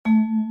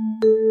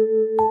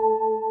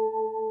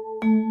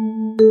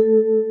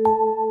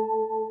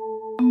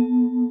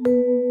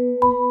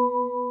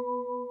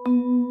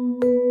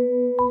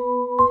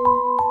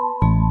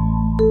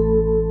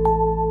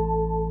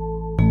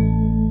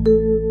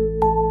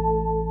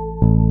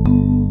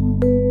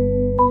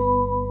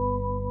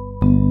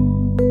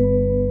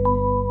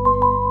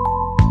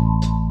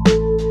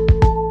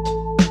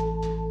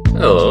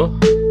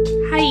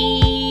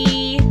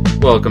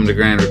Welcome to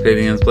Grand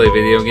Rapidians Play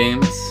Video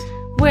Games,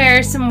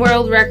 where some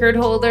world record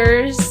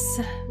holders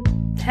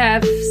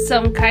have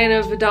some kind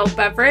of adult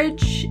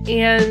beverage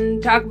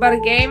and talk about a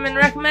game and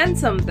recommend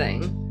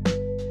something.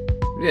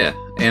 Yeah,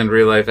 and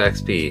real life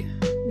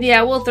XP.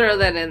 Yeah, we'll throw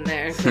that in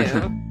there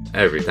too.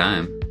 Every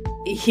time.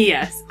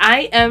 Yes,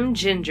 I am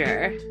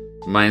Ginger.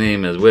 My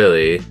name is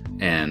Willie,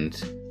 and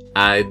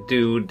I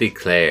do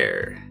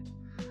declare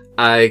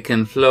I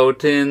can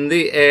float in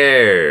the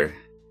air,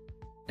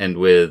 and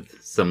with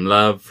some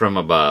love from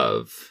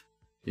above,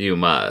 you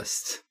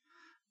must.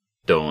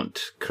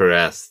 Don't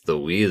caress the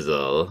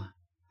weasel,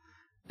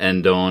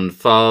 and don't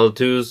fall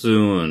too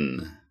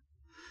soon.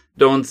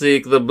 Don't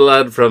seek the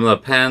blood from the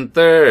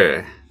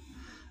panther.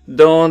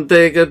 Don't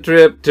take a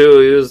trip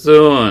too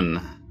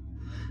soon.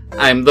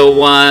 I'm the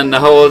one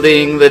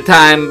holding the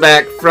time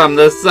back from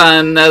the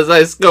sun as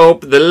I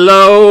scope the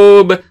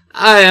lobe.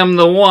 I am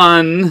the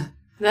one.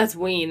 That's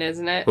Ween,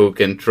 isn't it? Who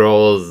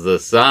controls the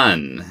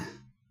sun.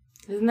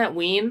 Isn't that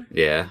Ween?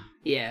 Yeah.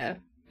 Yeah.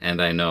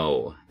 And I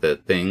know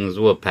that things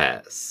will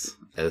pass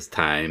as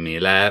time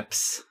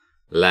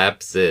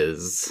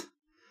lapses.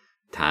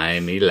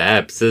 Time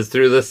elapses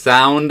through the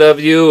sound of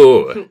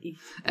you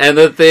and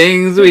the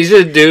things we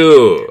should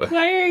do.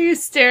 Why are you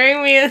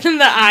staring me in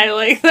the eye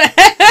like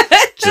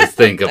that? Just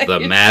think of the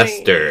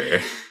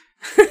master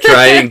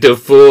trying to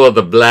fool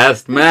the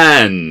blast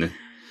man.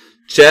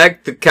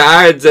 Check the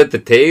cards at the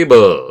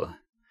table.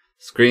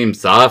 Scream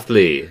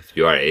softly if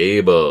you are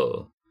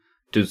able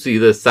to see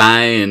the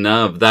sign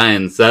of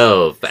thine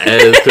self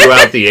as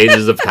throughout the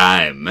ages of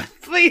time.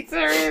 Please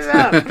hurry it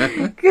up,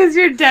 because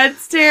your dead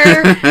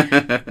stare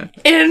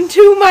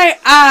into my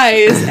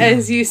eyes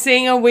as you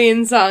sing a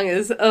Ween song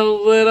is a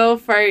little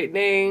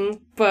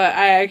frightening, but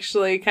I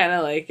actually kind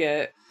of like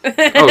it.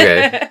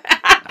 Okay,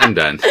 I'm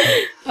done.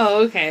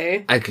 Oh,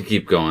 okay. I could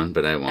keep going,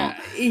 but I won't.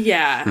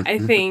 Yeah, I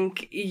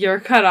think you're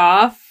cut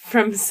off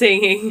from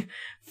singing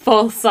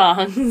full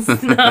songs.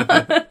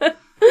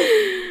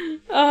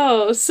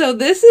 Oh, so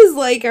this is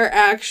like our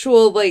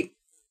actual, like,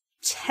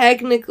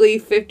 technically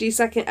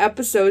 50-second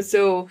episode,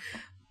 so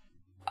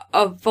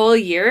a full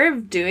year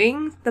of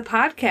doing the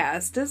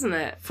podcast, isn't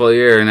it? Full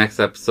year, next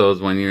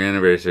episode's 1 year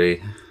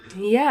anniversary.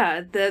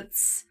 Yeah,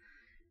 that's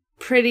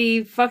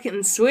pretty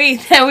fucking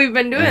sweet that we've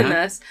been doing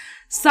this.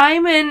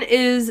 Simon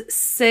is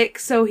sick,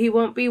 so he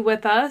won't be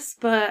with us,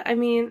 but I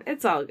mean,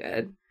 it's all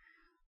good.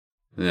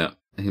 Yeah,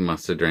 he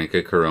must have drank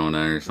a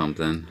Corona or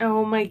something.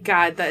 Oh my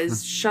god, that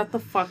is shut the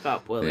fuck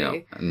up, Willie.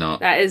 Yeah, no.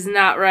 That is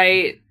not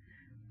right.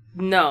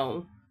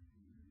 No.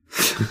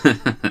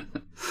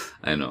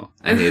 I know.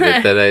 I hate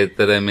it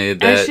that I made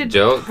that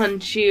joke. I should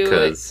punch you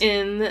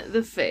in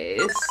the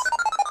face.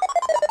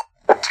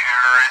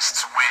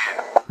 Terrorists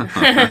win.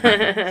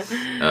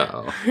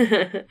 Uh-oh.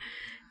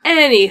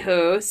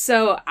 Anywho,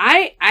 so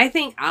I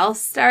think I'll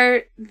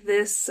start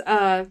this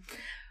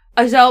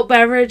adult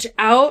beverage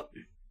out.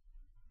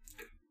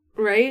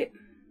 Right?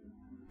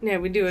 Yeah,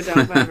 we do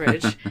adult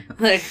beverage.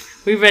 Like,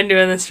 we've been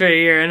doing this for a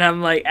year, and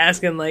I'm, like,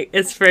 asking, like,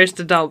 it's first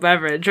adult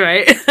beverage,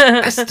 right?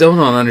 I still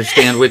don't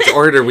understand which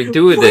order we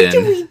do it in. What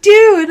do we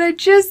do? And I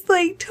just,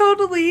 like,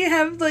 totally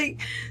have, like,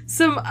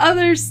 some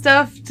other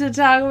stuff to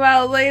talk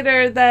about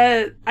later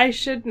that I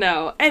should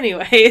know.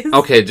 Anyways.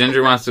 Okay,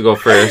 Ginger wants to go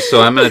first,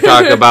 so I'm going to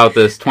talk about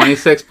this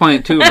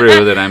 26.2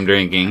 brew that I'm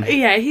drinking.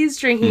 Yeah, he's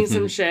drinking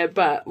some shit,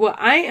 but what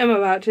I am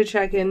about to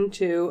check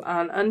into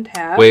on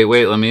Untappd...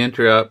 Wait, let me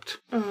interrupt.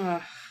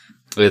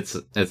 It's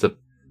a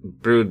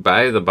brewed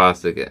by the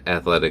Boston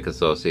Athletic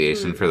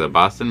Association for the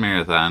Boston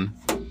Marathon.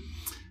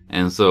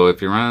 And so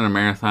if you're running a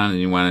marathon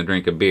and you want to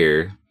drink a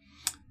beer,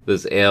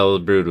 this ale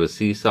is brewed with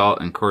sea salt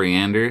and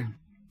coriander.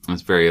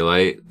 It's very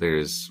light.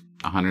 There's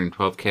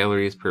 112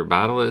 calories per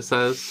bottle, it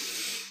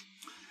says.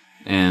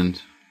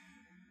 And,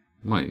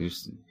 what, you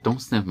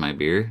don't sniff my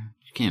beer.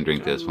 You can't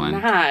drink this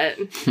one. Not.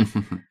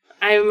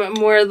 I'm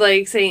more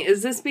like saying,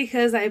 is this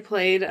because I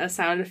played a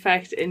sound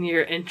effect in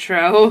your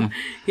intro?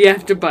 You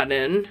have to butt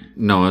in.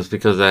 No, it's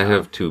because I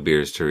have 2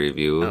 beers to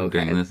review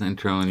during this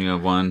intro, and you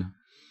have 1.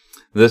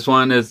 This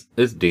one is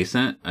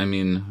decent. I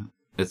mean,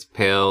 it's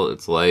pale,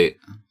 it's light.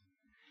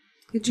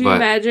 Could you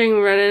imagine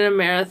running a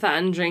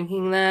marathon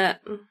drinking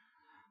that?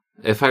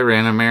 If I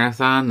ran a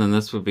marathon, then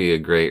this would be a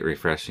great,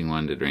 refreshing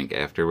one to drink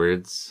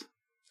afterwards.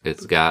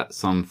 It's got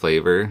some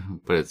flavor,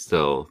 but it's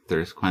still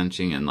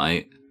thirst-quenching and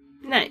light.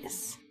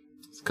 Nice.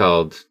 It's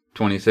called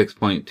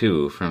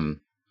 26.2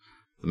 from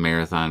the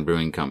Marathon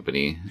Brewing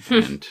Company,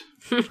 and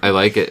I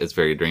like it. It's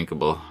very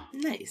drinkable.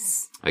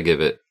 Nice. I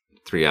give it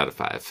 3 out of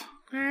 5.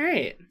 All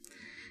right.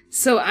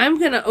 So I'm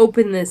going to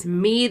open this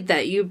mead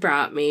that you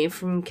brought me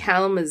from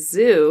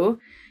Kalamazoo.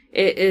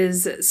 It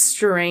is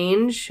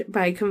Strange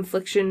by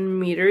Confliction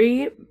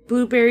Meadery.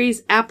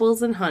 Blueberries,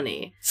 apples, and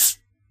honey.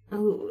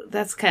 Ooh,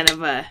 that's kind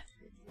of a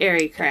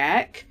airy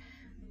crack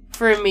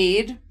for a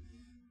mead.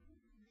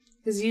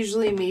 Because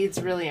usually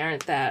meads really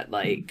aren't that,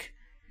 like...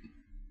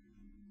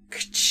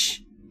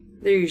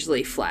 They're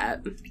usually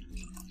flat.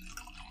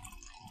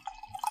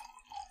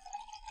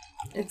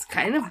 It's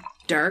kind of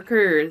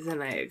darker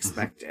than I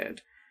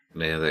expected.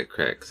 Yeah, that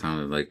crack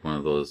sounded like one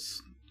of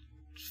those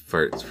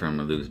farts from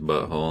a loose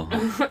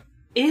butthole.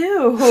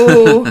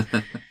 Ew.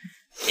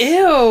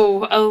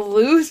 Ew. A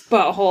loose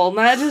butthole.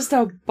 Not just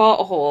a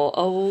butthole.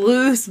 A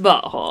loose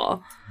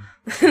butthole.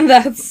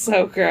 That's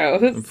so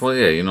gross. Well,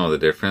 yeah, you know the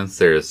difference.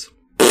 There's...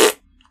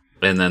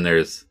 And then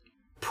there's...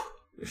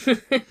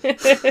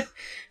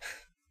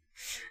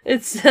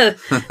 It's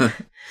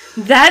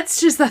that's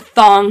just a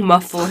thong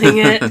muffling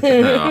it.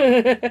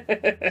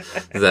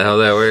 Is that how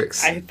that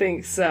works? I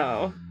think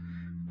so.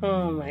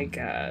 Oh my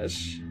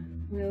gosh.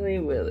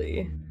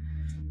 Willy.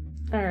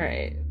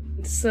 Alright.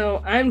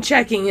 So I'm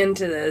checking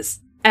into this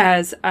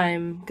as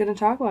I'm gonna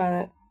talk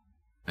about it.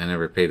 I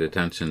never paid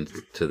attention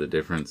to the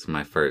difference in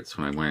my farts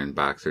when I'm wearing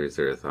boxers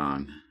or a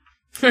thong.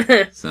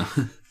 So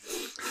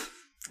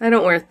I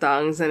don't wear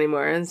thongs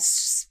anymore.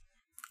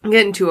 I'm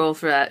getting too old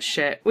for that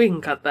shit. We can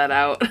cut that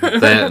out.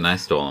 That and I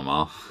stole them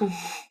all.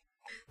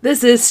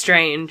 This is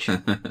strange.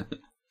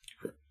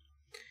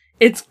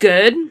 It's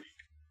good,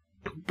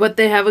 but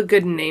they have a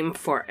good name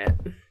for it.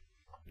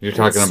 You're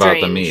talking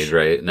about the mead,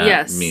 right? Not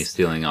yes. Me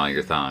stealing all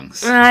your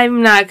thongs.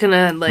 I'm not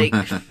gonna,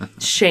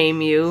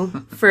 shame you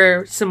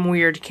for some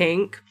weird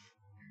kink.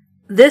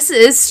 This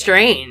is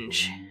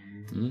strange.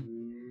 Hmm?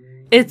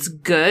 It's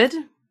good,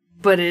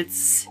 but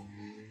it's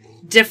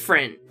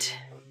different.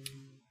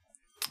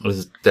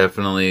 It's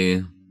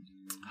definitely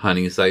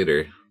honey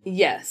cider.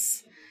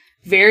 Yes.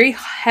 Very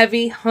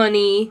heavy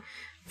honey,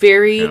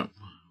 very,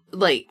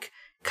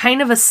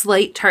 kind of a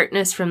slight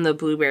tartness from the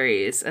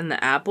blueberries and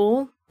the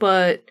apple,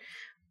 but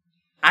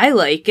I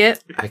like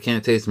it. I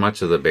can't taste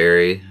much of the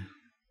berry,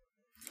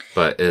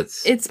 but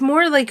It's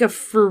more like a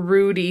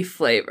fruity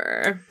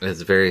flavor.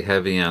 It's very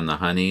heavy on the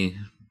honey,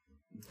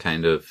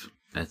 kind of.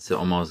 It's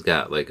almost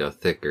got like a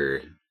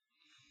thicker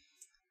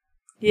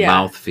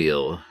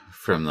mouthfeel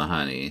from the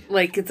honey.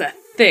 Like it's a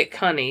thick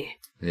honey.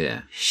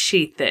 Yeah.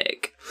 She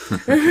thick.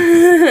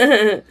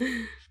 Yeah.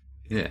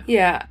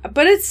 Yeah,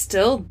 but it's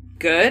still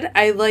good.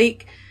 I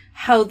like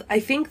how I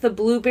think the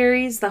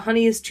blueberries, the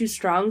honey is too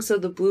strong, so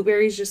the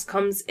blueberries just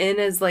comes in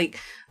as like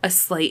a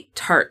slight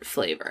tart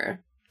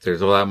flavor.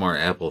 There's a lot more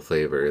apple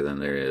flavor than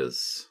there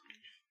is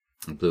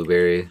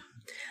blueberry.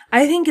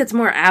 I think it's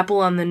more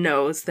apple on the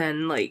nose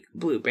than like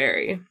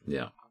blueberry.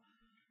 Yeah.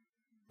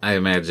 I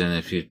imagine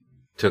if you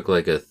took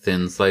like a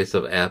thin slice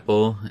of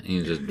apple and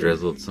you just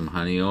drizzled some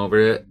honey over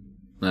it,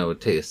 that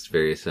would taste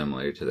very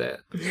similar to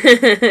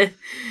that.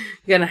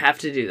 Gonna have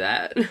to do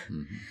that.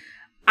 Mm-hmm.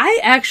 I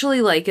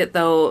actually like it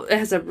though. It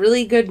has a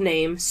really good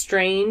name.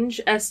 Strange.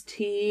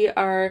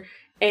 STRA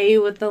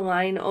with the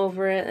line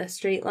over it, a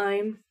straight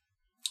line.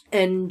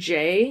 And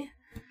J.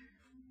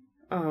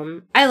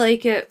 I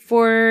like it.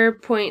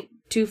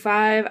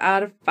 4.25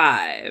 out of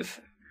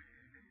 5.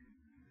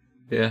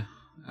 Yeah.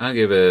 I'll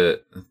give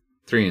it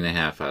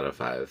 3.5 out of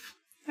 5.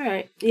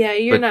 Alright. Yeah,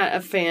 you're not a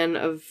fan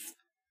of...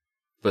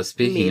 But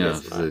speaking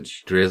of the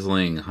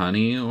drizzling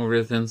honey over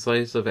a thin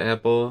slice of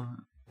apple,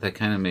 that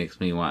kind of makes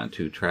me want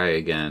to try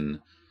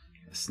again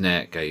a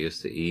snack I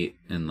used to eat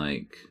in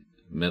like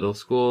middle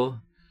school,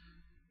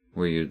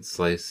 where you'd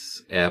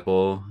slice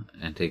apple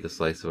and take a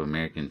slice of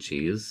American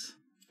cheese,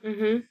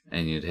 and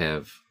you'd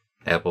have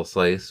apple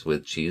slice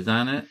with cheese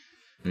on it.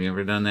 Have you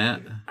ever done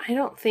that? I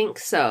don't think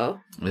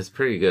so. It's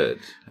pretty good.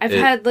 I've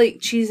had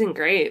like cheese and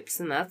grapes,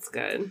 and that's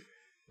good.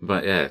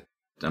 But yeah,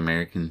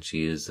 American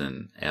cheese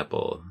and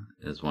apple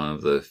is one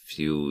of the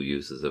few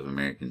uses of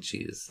American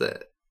cheese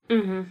that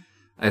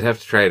I'd have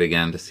to try it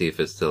again to see if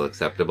it's still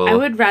acceptable. I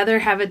would rather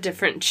have a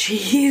different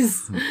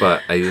cheese.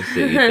 But I used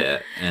to eat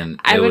that, and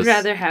it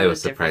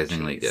was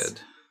surprisingly good.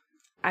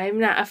 I'm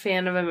not a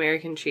fan of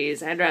American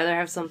cheese. I'd rather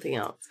have something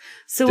else.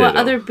 So Ditto. What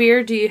other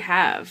beer do you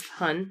have,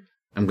 hun?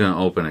 I'm going to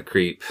open a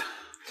creep.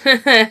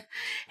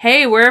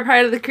 Hey, we're a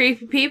part of the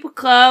Creepy People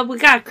Club. We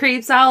got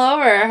creeps all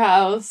over our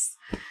house.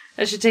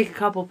 I should take a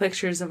couple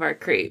pictures of our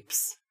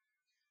creeps.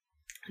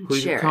 Who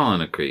you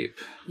calling a creep?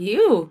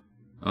 You.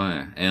 Oh,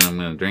 yeah. And I'm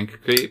going to drink a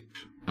creep.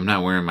 I'm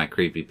not wearing my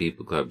Creepy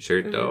People Club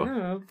shirt, though.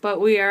 No,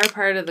 but we are a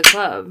part of the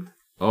club.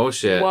 Oh,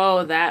 shit.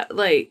 Whoa, that,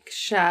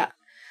 shot.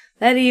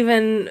 That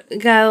even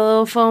got a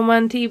little foam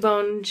on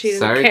T-Bone. She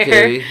didn't care. Sorry,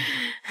 Kitty.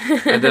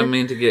 I didn't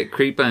mean to get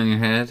creep on your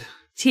head.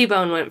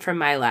 T-Bone went from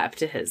my lap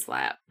to his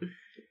lap.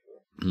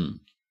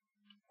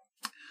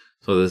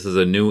 So this is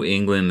a New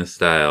England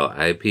style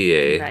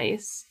IPA.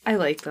 Nice. I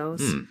like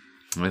those.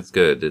 That's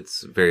good.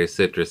 It's very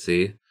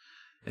citrusy.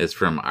 It's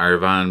from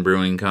Arvon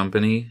Brewing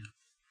Company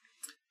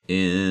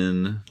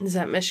Is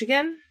that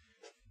Michigan?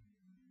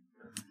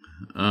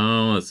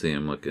 Oh, let's see.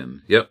 I'm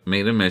looking. Yep,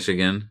 made in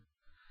Michigan.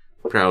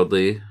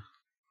 Proudly.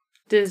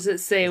 Does it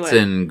say what?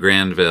 It's in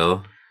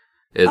Granville.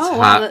 It's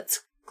wow,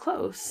 that's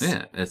close.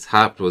 Yeah, it's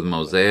hopped with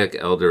Mosaic,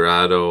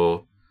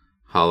 Eldorado,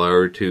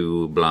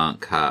 Hallertau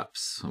Blanc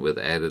hops with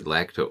added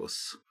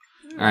lactose.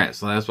 All right,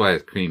 so that's why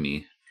it's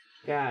creamy.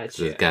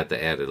 Gotcha. It's got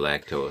the added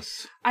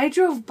lactose. I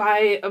drove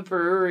by a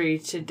brewery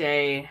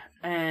today,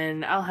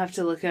 and I'll have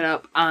to look it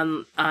up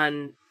on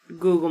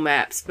Google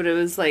Maps, but it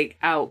was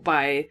out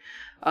by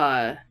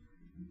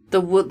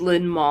the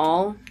Woodland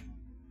Mall.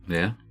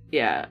 Yeah.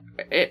 Yeah.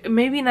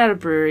 Maybe not a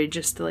brewery,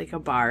 just like a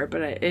bar,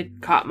 but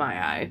it caught my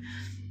eye.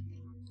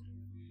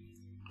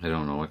 I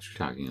don't know what you're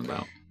talking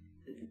about.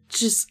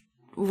 Just,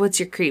 what's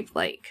your creep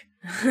like?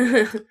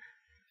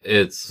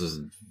 It's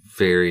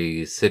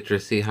very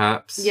citrusy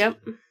hops. Yep.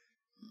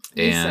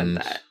 You and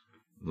said that.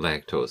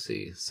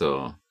 Lactosey.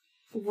 So,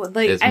 well,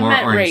 like, it's I more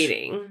meant orange,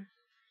 rating.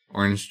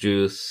 Orange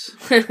juice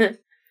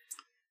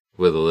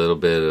with a little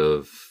bit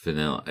of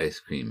vanilla ice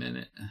cream in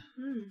it.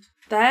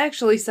 That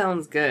actually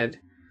sounds good.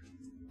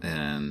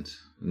 And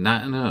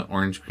not in an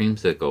orange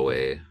creamsicle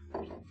way.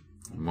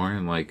 More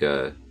in like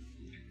a,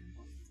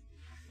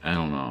 I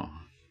don't know,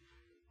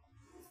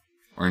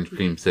 orange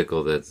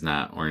creamsicle that's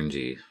not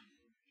orangey.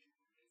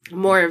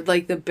 More of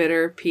like the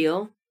bitter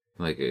peel.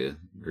 Like a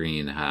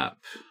green hop.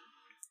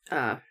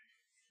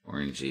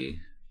 Orangey.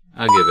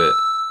 I'll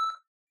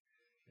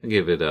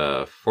give it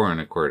a 4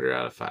 1/4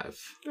 out of 5.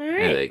 All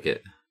right. I like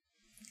it.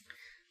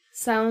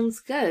 Sounds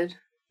good.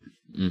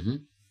 Mm-hmm.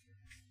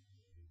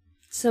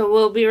 So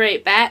we'll be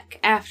right back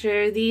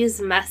after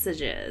these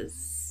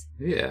messages.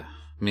 Yeah.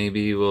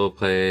 Maybe we'll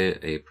play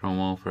a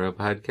promo for a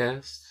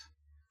podcast.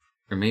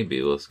 Or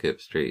maybe we'll skip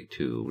straight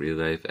to Real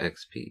Life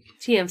XP.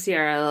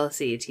 TMCR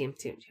LLC, Team.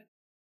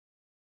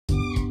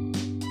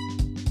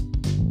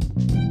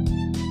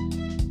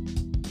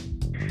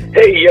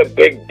 Hey, you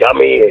big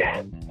dummy.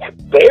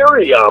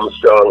 Barry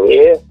Armstrong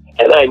here,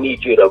 and I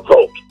need you to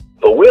vote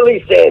for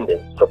Willie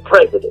Sanders for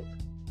president.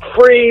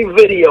 Free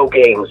video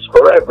games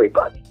for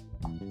everybody.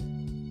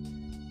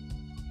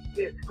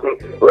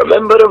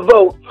 Remember to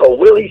vote for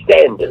Willie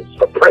Sanders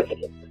for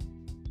president.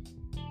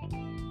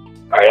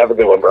 All right, have a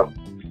good one, bro.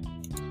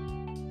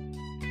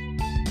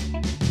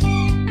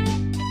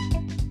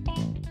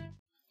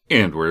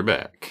 And we're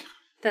back.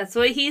 That's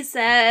what he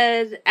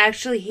said.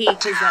 Actually, he...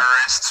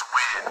 Terrorists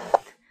win.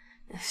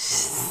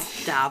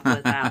 Stop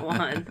with that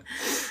one.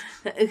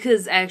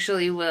 Because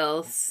actually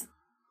Will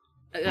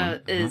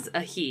is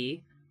a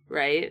he,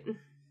 right?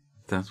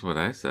 That's what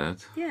I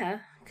said. Yeah,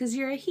 because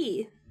you're a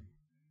he.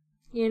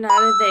 You're not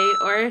a they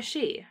or a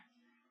she.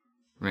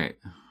 Right.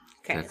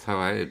 Okay. That's how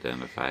I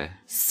identify.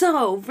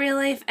 So, Real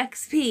Life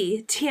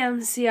XP,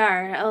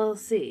 TMCR,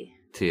 LLC.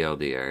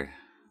 TLDR.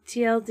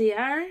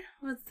 TLDR?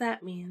 What's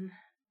that mean?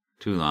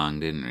 Too long,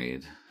 didn't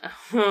read.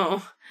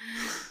 Oh.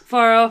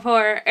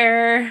 404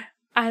 error.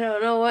 I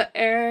don't know what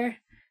error.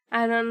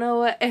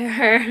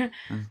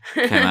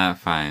 Cannot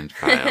find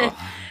file.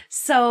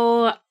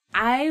 So,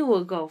 I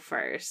will go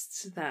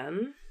first,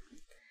 then.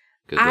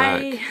 Good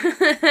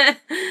luck.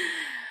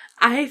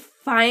 I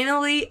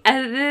finally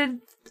edited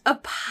a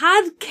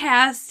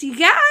podcast, you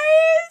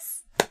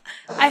guys.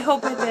 I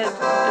hope I did a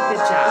good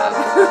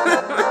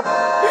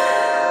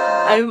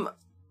job.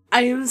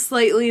 I am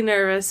slightly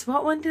nervous.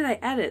 What one did I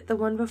edit? The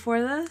one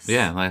before this?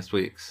 Yeah, last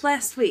week's.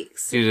 Last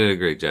week's. You did a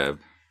great job.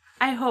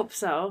 I hope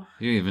so.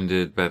 You even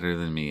did better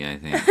than me, I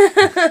think.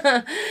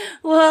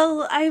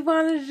 Well, I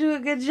wanted to do a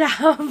good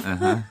job.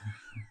 Uh-huh.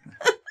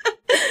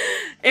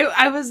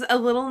 I was a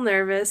little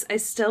nervous. I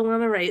still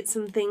want to write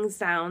some things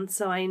down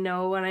so I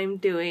know what I'm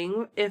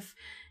doing. If,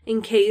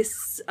 in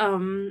case,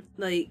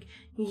 like,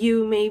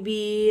 you may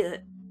be,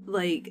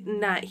 like,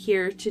 not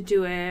here to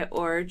do it,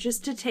 or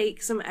just to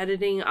take some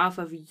editing off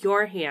of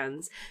your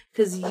hands,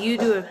 because you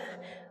do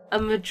a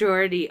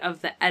majority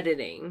of the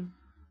editing.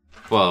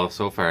 Well,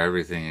 so far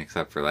everything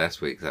except for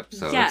last week's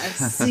episode.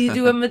 Yes, you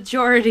do a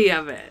majority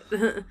of it.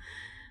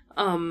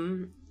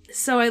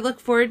 So I look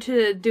forward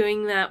to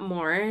doing that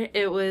more.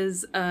 It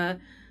was a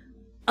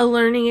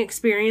learning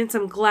experience.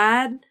 I'm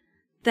glad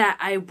that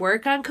I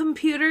work on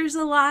computers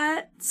a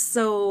lot.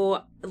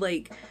 So,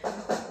 like,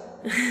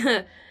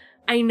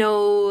 I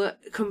know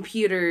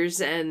computers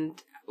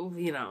and,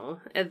 you know,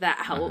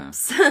 that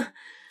helps.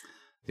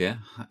 Yeah,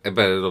 I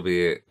bet it'll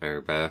be our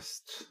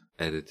best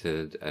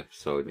edited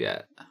episode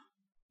yet.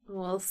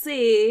 We'll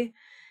see.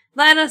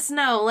 Let us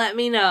know. Let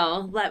me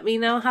know. Let me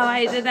know how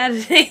I did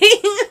editing.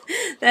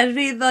 That'd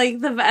be like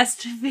the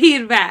best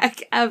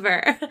feedback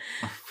ever.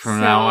 From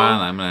now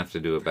on, I'm going to have to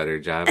do a better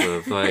job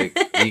of like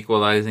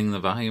equalizing the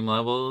volume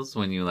levels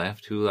when you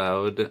laugh too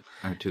loud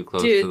or too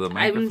close to the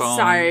microphone. I'm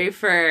sorry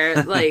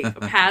for like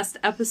past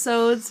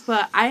episodes,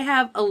 but I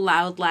have a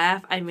loud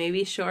laugh. I may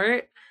be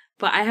short,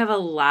 but I have a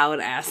loud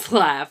ass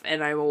laugh,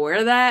 and I'm aware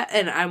of that,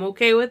 and I'm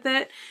okay with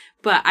it.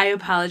 But I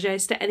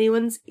apologize to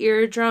anyone's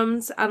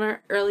eardrums on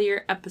our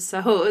earlier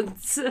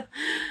episodes.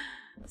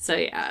 So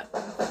yeah.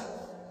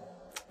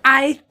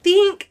 I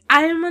think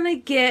I'm gonna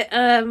get,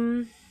 how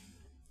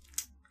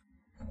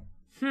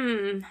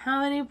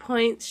many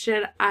points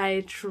should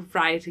I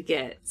try to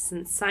get?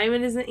 Since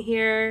Simon isn't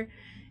here,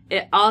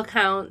 it all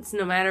counts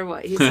no matter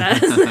what he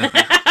says.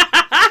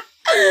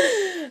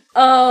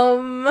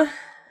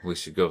 We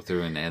should go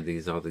through and add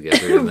these all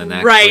together in the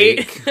next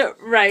week.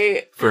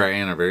 Right. For our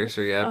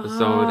anniversary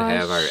episode,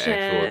 have our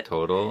actual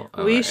total of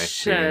our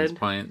experience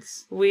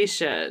points. We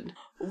should.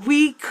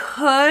 We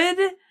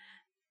could,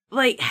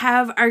 like,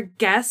 have our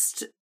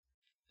guest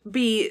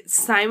be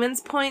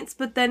Simon's points,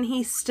 but then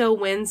he still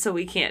wins, so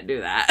we can't do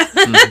that.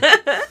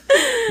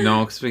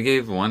 No, because we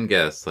gave one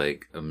guess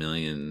like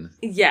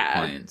 1,000,000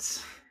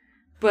 points.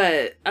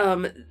 But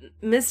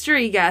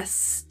mystery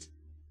guest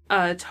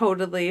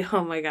totally.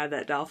 Oh my god,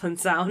 that dolphin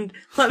sound.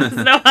 Let us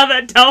know how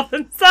that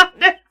dolphin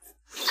sounded.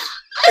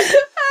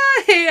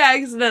 He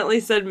accidentally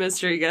said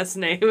mystery guest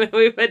name and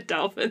we went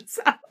dolphin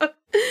sound.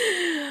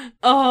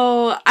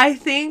 Oh, I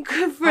think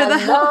for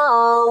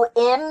Hello,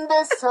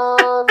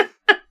 imbecile.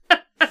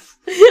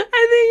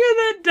 I think for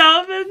the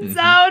dolphin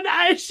sound,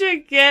 I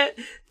should get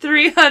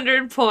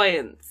 300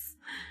 points.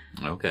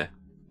 Okay.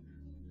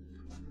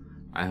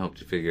 I hope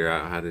to figure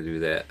out how to do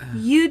that.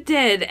 You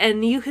did,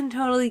 and you can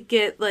totally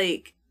get,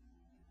 like,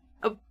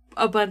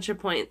 a bunch of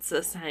points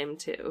this time,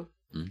 too.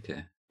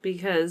 Okay.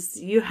 Because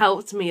you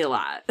helped me a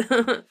lot.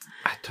 I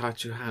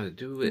taught you how to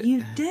do it.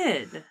 You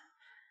did.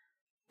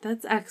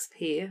 That's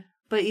XP,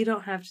 but you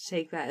don't have to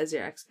take that as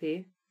your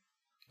XP.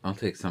 I'll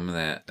take some of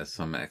that as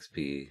some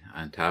XP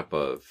on top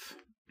of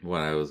what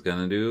I was going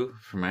to do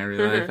for my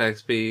real life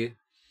XP.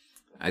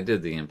 I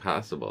did the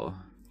impossible.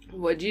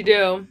 What'd you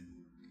do?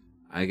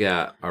 I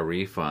got a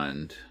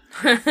refund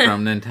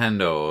from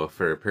Nintendo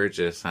for a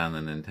purchase on the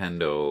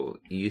Nintendo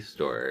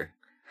eStore.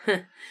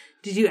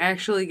 Did you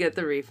actually get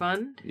the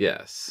refund?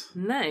 Yes.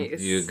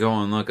 Nice. You go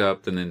and look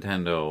up the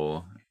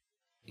Nintendo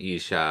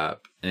eShop,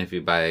 and if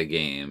you buy a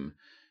game,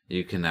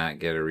 you cannot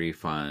get a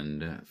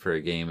refund for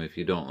a game if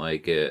you don't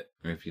like it,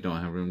 or if you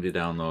don't have room to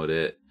download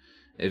it.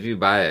 If you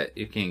buy it,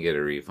 you can't get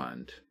a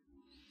refund.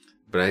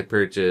 But I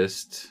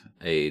purchased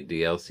a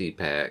DLC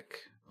pack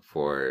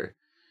for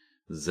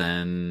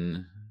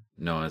Zen.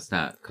 No, it's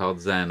not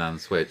called Zen on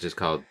Switch. It's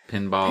called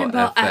Pinball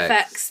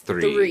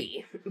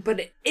FX3. But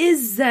it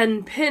is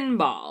Zen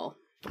Pinball.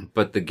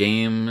 But the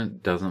game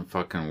doesn't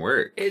fucking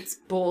work. It's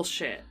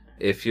bullshit.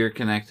 If you're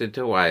connected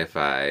to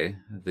Wi-Fi,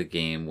 the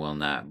game will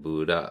not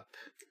boot up.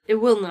 It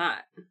will not.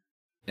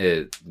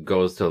 It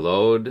goes to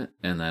load,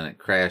 and then it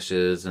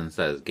crashes and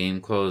says, game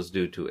closed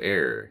due to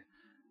error.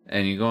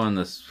 And you go on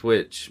the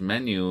Switch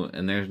menu,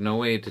 and there's no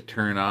way to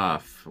turn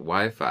off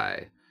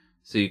Wi-Fi.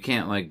 So you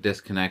can't, like,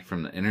 disconnect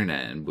from the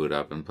internet and boot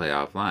up and play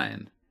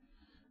offline.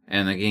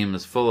 And the game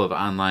is full of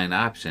online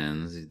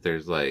options.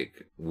 There's,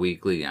 like,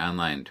 weekly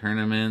online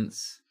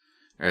tournaments.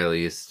 Or at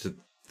least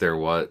there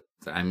was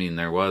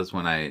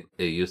when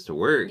it used to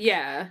work.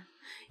 Yeah.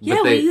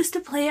 Yeah, we used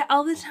to play it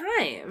all the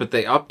time. But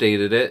they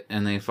updated it,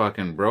 and they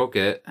fucking broke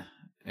it.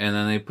 And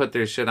then they put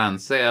their shit on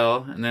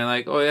sale, and they're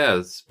like, oh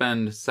yeah,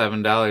 spend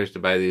 $7 to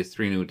buy these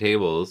 3 new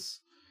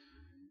tables.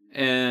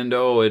 And,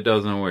 oh, it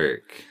doesn't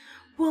work.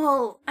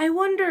 Well, I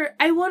wonder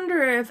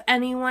if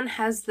anyone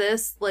has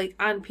this, like,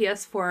 on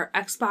PS4 or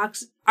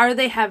Xbox. Are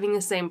they having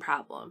the same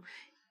problem?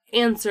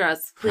 Answer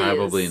us, please.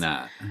 Probably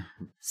not.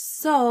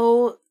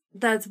 So,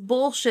 that's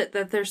bullshit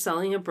that they're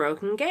selling a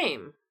broken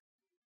game.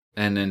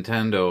 And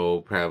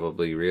Nintendo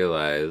probably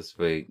realized,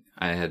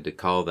 I had to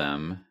call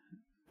them.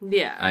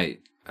 Yeah.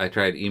 I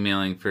tried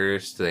emailing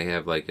first. They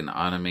have, like, an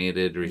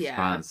automated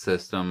response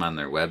system on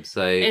their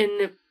website.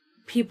 And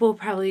people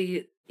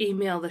probably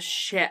email the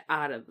shit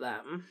out of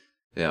them.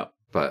 Yeah,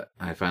 but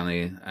I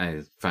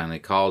finally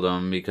called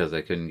them because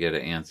I couldn't get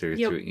an answer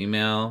through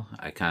email.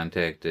 I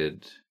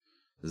contacted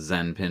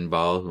Zen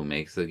Pinball, who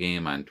makes the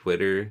game, on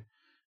Twitter,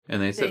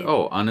 and they said,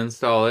 "Oh,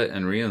 uninstall it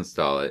and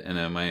reinstall it, and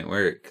it might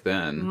work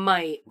then."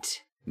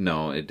 Might.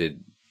 No, it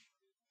did.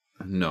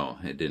 No,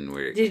 it didn't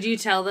work. Did you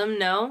tell them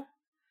no?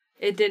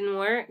 It didn't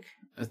work?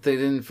 They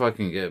didn't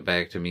fucking get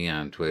back to me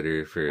on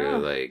Twitter for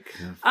like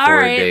 4 days.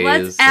 Alright,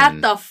 let's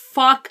at the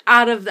fuck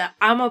out of them.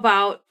 I'm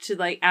about to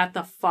like at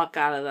the fuck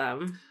out of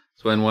them.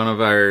 So in one of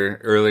our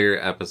earlier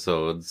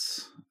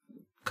episodes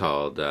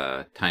called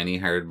Tiny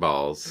Hard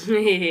Balls,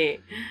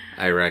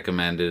 I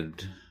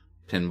recommended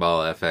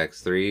Pinball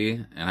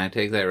FX3, and I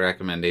take that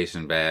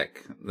recommendation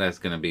back. That's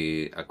going to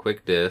be a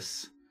quick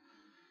diss.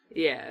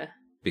 Yeah.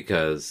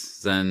 Because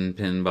Zen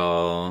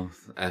Pinball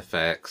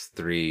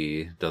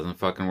FX3 doesn't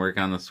fucking work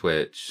on the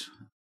Switch.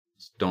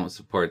 Don't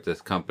support this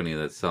company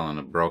that's selling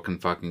a broken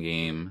fucking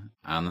game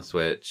on the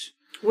Switch.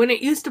 When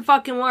it used to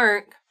fucking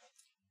work.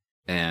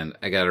 And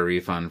I got a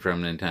refund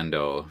from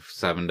Nintendo.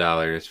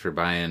 $7 for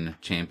buying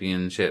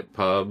Championship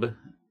Pub.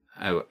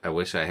 I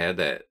wish I had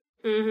that.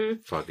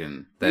 Mm-hmm.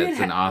 Fucking,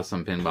 that's an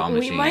awesome pinball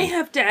machine. We might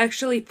have to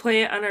actually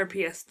play it on our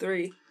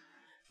PS3.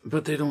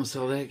 But they don't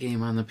sell that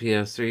game on the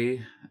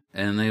PS3.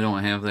 And they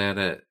don't have that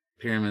at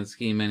Pyramid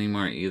Scheme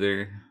anymore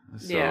either.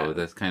 So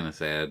that's kind of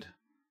sad.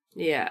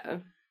 Yeah.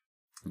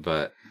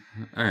 But,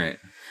 alright.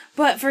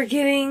 But for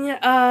getting,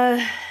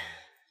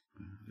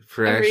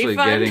 For actually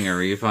getting a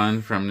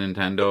refund from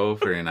Nintendo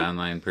for an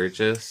online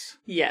purchase.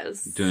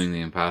 Yes. Doing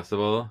the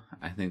impossible.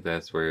 I think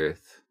that's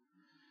worth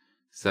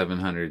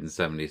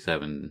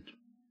 777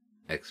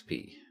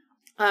 XP.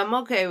 I'm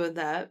okay with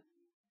that.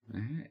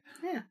 Alright.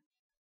 Yeah.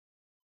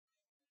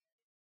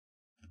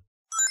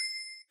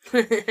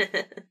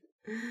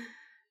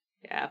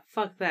 Yeah,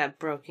 fuck that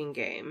broken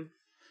game.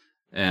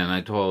 And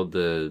I told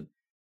the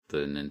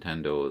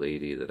Nintendo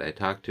lady that I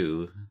talked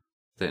to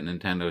that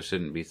Nintendo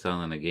shouldn't be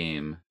selling a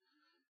game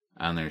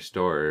on their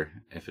store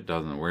if it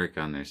doesn't work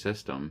on their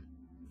system.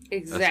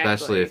 Exactly.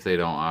 Especially if they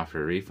don't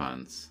offer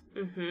refunds.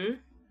 Mm-hmm.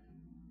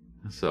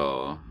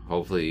 So,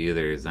 hopefully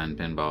either Zen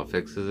Pinball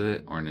fixes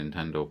it or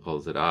Nintendo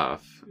pulls it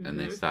off and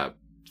they stop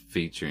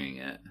featuring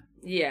it.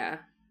 Yeah.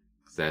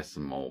 Because that's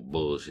some old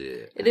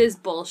bullshit. It is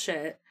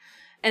bullshit.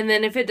 And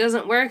then if it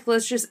doesn't work,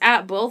 let's just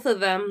at both of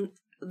them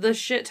the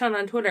shit ton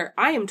on Twitter.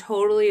 I am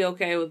totally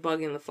okay with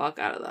bugging the fuck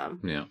out of them.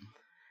 Yeah.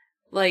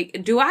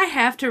 Like, do I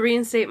have to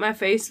reinstate my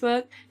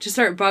Facebook to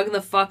start bugging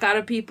the fuck out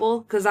of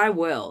people? Because I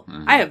will.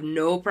 I have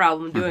no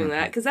problem doing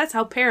that, because that's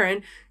how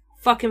Perrin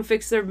fucking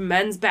fix their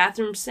men's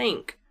bathroom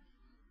sink.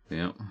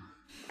 Yep.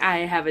 I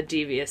have a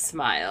devious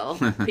smile.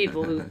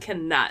 People who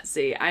cannot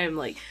see. I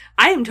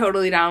am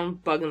totally down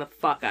bugging the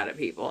fuck out of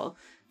people.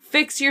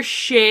 Fix your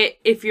shit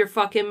if you're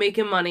fucking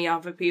making money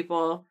off of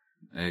people.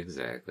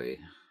 Exactly.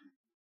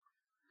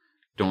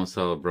 Don't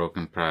sell a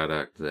broken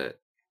product that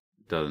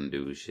doesn't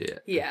do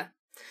shit. Yeah.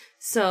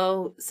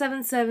 So,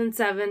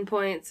 777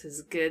 points is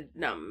a good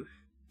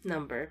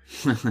number.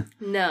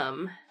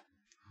 Num.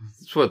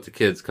 That's what the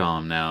kids call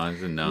them now.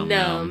 It's a num.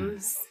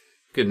 Nums.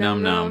 Good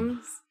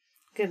num.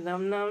 Good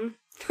num.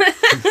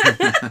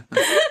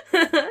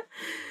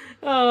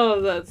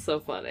 Oh, that's so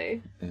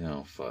funny.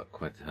 Oh,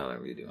 fuck. What the hell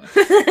are we doing?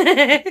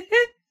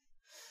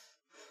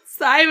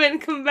 Simon,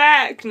 come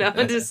back. No,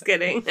 I'm just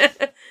kidding.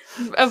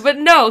 But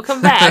no,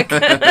 come back.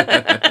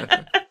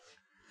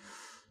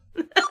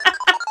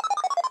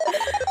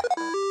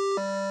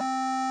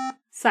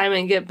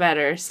 Simon, get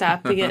better.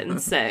 Stop getting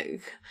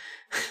sick.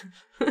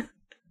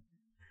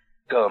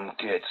 Come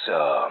get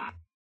some.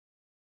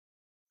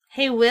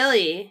 Hey,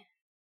 Willie.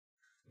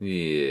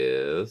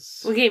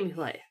 Yes. What game you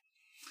play?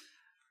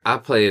 I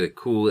played a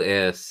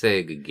cool-ass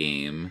Sega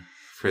game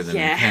for the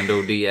Yeah.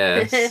 Nintendo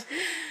DS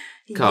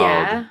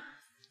called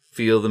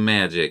Feel the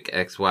Magic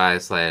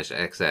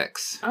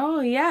XY/XX.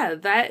 Oh, yeah.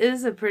 That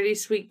is a pretty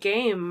sweet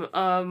game.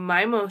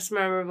 My most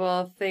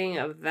memorable thing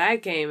of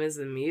that game is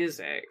the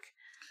music.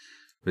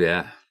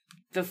 Yeah.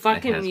 The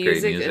fucking has great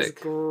music is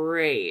music.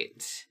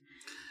 great.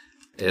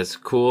 It's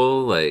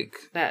cool, like,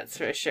 That's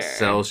for sure.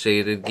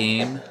 cel-shaded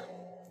game.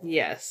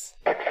 Yes.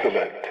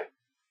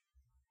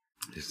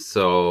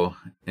 So,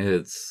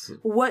 it's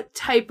What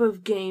type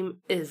of game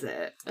is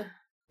it?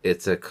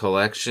 a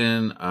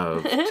collection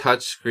of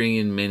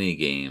touchscreen mini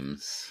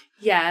games.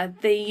 Yeah,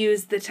 they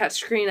use the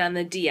touchscreen on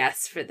the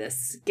DS for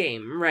this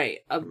game, right?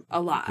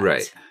 A lot.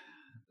 Right.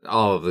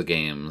 All of the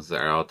games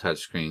are all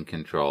touchscreen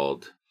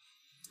controlled.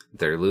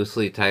 They're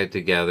loosely tied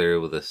together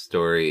with a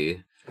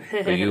story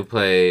where you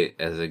play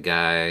as a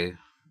guy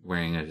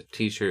wearing a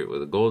t-shirt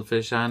with a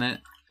goldfish on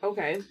it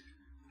Okay.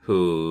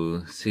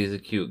 who sees a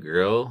cute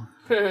girl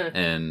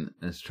and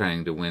is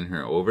trying to win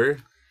her over.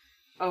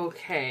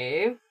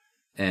 Okay.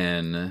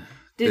 And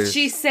Did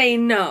she say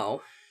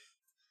no?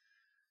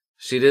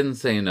 she didn't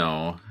say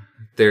no.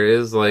 There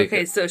is like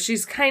Okay, so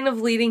she's kind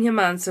of leading him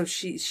on, so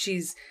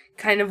she's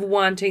kind of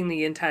wanting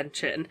the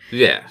attention.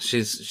 yeah,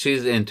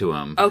 she's into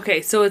him.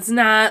 Okay, so it's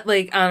not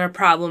like on a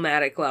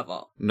problematic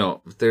level.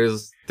 No,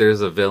 there's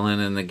a villain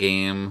in the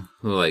game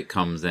who like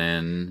comes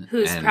in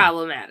Who's and,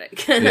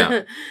 problematic.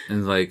 yeah,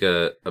 and like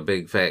a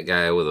big fat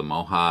guy with a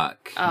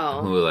mohawk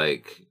who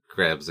like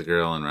grabs the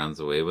girl and runs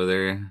away with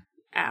her.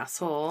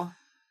 Asshole.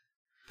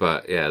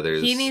 But yeah,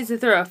 there's He needs to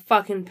throw a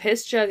fucking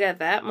piss jug at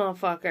that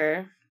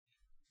motherfucker.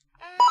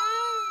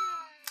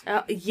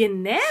 Oh, you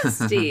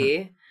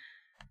nasty.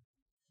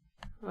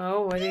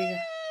 Oh, what do you...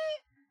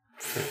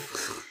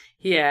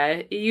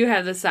 Yeah, you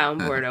have the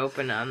soundboard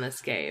open on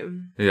this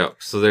game. Yep.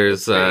 So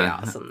there's Pretty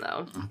awesome,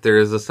 though. there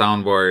is a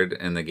soundboard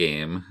in the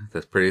game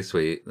that's pretty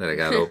sweet that I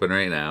got open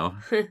right now.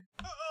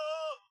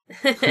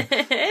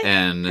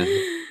 And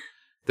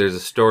there's a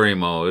story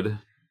mode,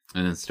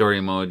 and in story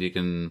mode you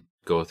can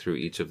go through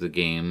each of the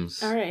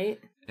games. All right.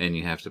 And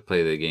you have to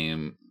play the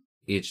game,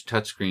 each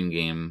touchscreen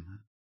game,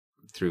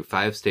 through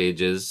 5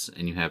 stages,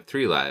 and you have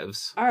 3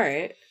 lives. All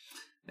right.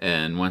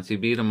 And once you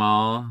beat them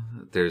all,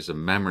 there's a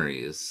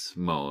memories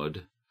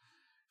mode,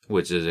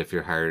 which is if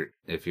you're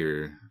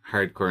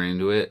hardcore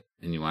into it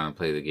and you want to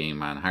play the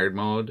game on hard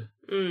mode,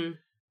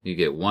 you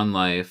get 1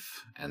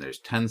 life, and there's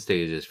 10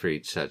 stages for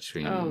each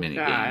touchscreen mini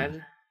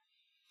game.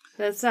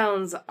 That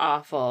sounds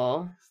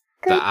awful.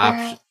 The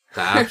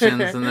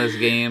options in this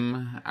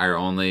game are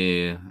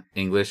only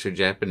English or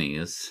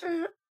Japanese.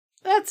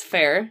 That's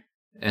fair.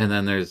 And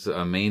then there's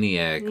a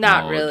maniac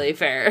Not mode. really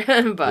fair,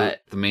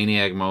 but... The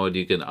maniac mode,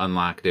 you can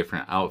unlock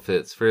different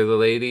outfits for the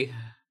lady.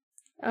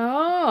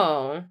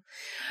 Oh.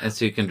 And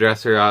so you can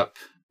dress her up.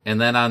 And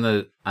then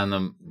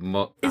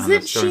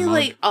Isn't she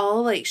like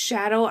all like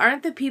shadow?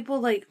 Aren't the people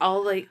like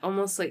all like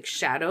almost like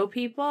shadow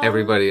people?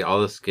 Everybody,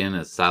 all the skin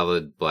is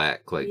solid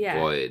black, like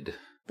void.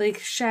 Like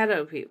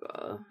shadow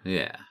people.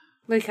 Yeah.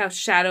 Like how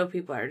shadow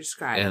people are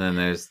described. And then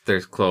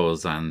there's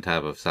clothes on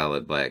top of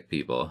solid black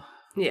people.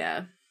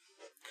 Yeah.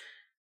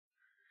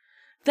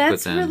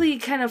 That's really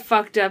kind of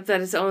fucked up that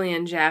it's only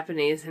in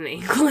Japanese and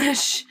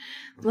English.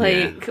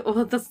 Like,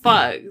 what the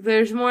fuck?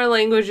 There's more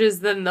languages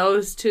than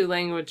those 2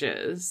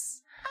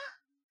 languages.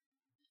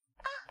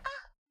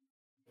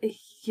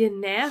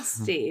 You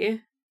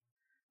nasty.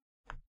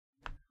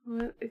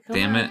 What? Come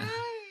Damn on.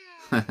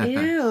 it.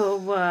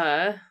 Ew.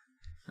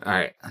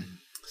 Alright.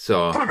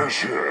 So,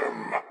 Finish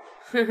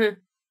him.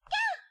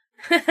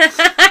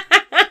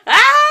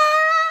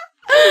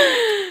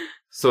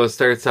 so it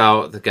starts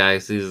out, the guy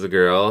sees the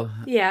girl,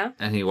 Yeah.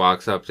 and he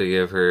walks up to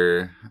give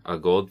her a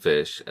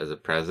goldfish as a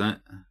present.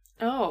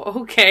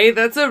 Oh, okay.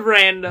 That's a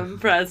random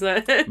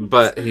present.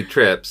 But he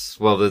trips.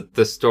 Well,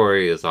 the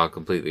story is all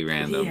completely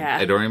random. Yeah.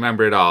 I don't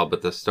remember it all,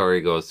 but the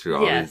story goes through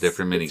all Yes, these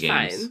different mini it's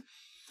games. fine.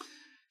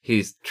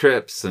 He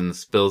trips and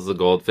spills the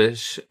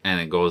goldfish,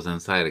 and it goes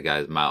inside a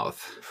guy's mouth.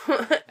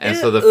 And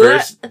so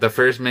the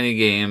first mini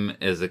game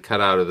is a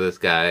cutout of this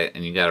guy,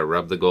 and you got to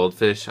rub the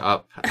goldfish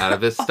up out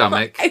of his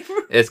stomach.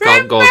 It's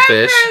called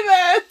goldfish,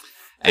 This.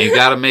 and you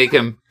got to make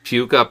him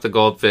puke up the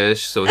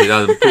goldfish so he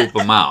doesn't poop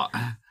them out.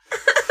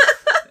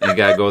 And you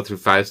got to go through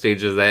 5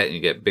 stages of that, and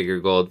you get bigger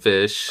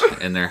goldfish,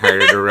 and they're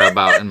harder to rub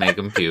out and make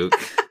them puke.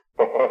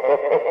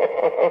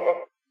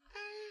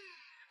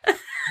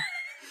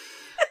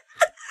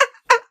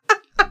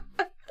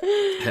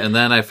 And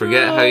then I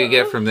forget how you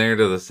get from there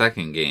to the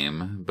second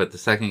game, but the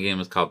second game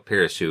is called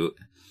Parachute.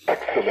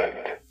 Excellent.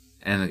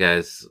 And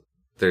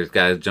there's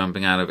guys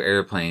jumping out of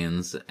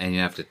airplanes, and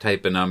you have to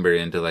type a number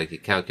into like a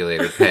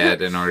calculator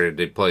pad in order to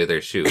deploy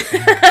their chute.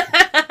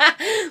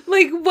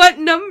 Like what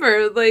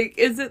number? Like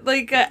is it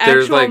like an actual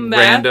There's like math?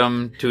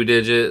 random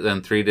 2-digit,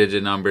 then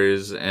 3-digit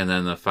numbers, and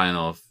then the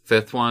final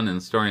 5th one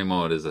in story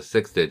mode is a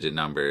 6-digit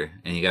number,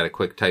 and you got to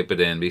quick type it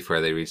in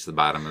before they reach the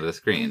bottom of the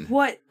screen.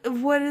 What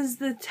is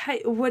the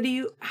type?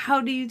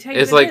 How do you type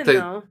It's it like in the-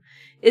 though?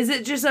 Is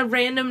it just a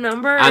random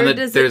number, On or the-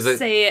 does there's it a-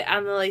 say it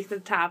on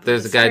the top?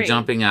 There's a of the guy screen?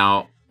 jumping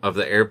out of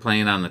the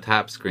airplane on the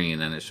top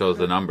screen, and it shows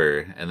the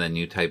number, and then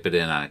you type it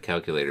in on a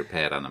calculator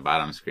pad on the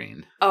bottom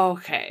screen.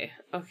 Okay.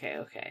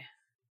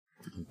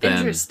 Then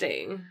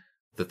Interesting.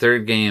 the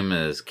third game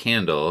is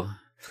Candle,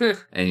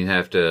 and you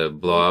have to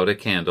blow out a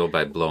candle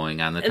by blowing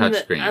on the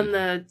touchscreen. On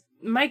the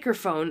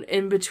microphone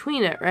in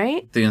between it,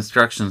 right? The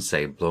instructions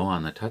say blow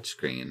on the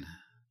touchscreen,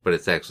 but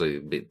it's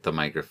actually the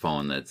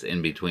microphone that's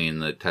in between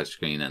the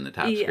touchscreen and the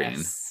top screen.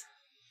 Yes.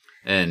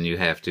 And you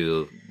have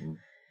to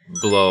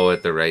blow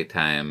at the right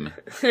time.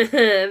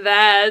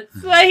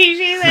 That's what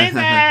she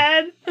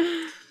said.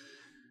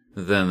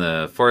 Then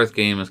the fourth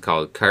game is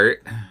called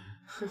Cart.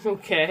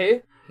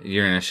 Okay.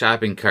 You're in a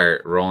shopping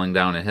cart rolling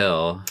down a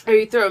hill. Are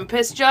you throwing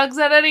piss jugs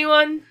at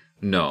anyone?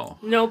 No.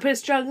 No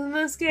piss jugs in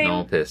this game?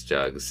 No piss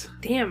jugs.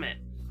 Damn it.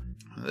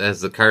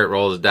 As the cart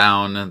rolls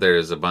down,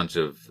 there's a bunch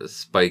of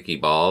spiky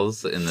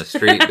balls in the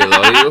street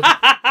below you.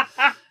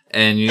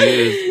 And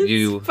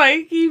you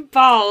Spiky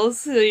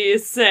balls, so you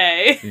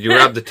say. you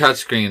rub the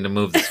touchscreen to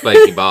move the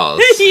spiky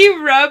balls.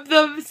 You rub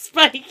the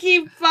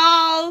spiky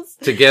balls.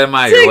 To get them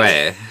out of your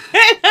way.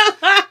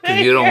 Because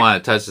you don't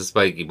want to touch the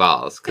spiky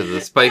balls. Because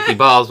the spiky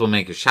balls will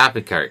make your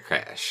shopping cart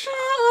crash.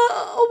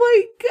 Oh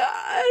my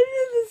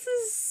god, this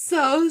is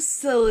so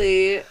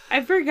silly.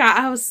 I forgot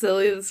how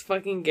silly this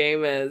fucking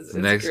game is. The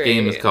next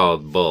game is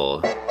called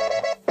Bull.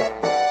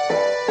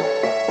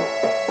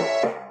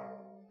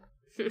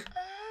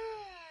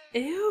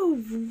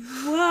 Ew,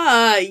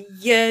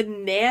 what? You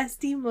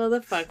nasty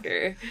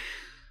motherfucker.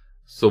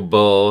 So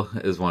Bull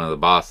is one of the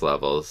boss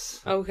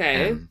levels.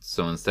 Okay. And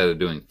so instead of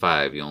doing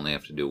 5, you only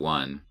have to do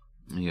 1.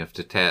 You have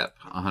to tap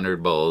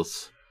 100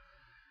 bulls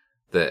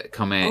that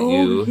come at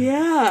you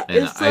yeah. in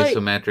an It's like,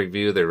 isometric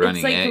view. They're running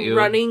it's like at you.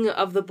 running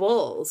of the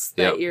bulls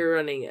that Yep. you're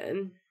running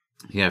in.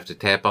 You have to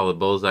tap all the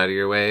bulls out of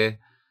your way,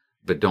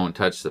 but don't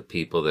touch the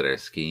people that are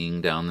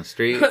skiing down the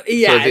street.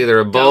 Yeah, so it's either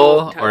a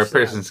bull don't or a touch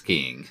person them.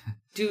 skiing.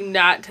 Do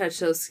not touch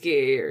those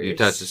skiers. You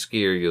touch a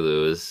skier, you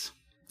lose.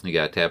 You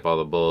gotta tap all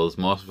the bulls.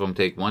 Most of them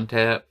take 1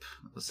 tap.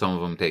 Some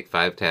of them take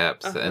 5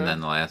 taps. Uh-huh. And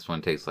then the last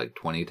one takes like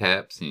 20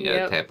 taps. And you gotta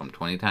Yep. tap them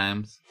 20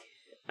 times.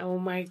 Oh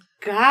my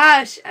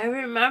gosh, I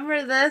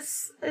remember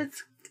this.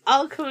 It's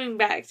all coming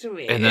back to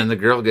me. And then the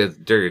girl gets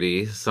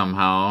dirty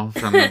somehow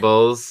from the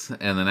bulls.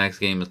 And the next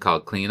game is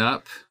called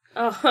Cleanup.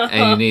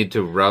 And you need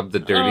to rub the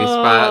dirty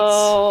spots.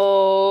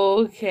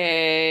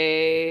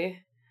 Okay.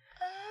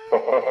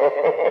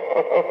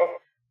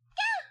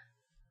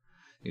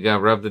 You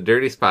gotta rub the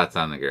dirty spots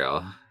on the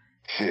girl.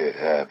 Shit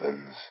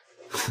happens.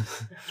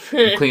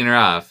 Clean her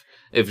off.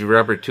 If you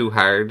rub her too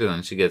hard,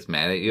 then she gets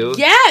mad at you.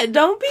 Yeah,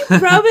 don't be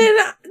rubbing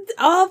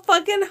all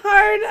fucking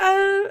hard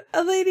on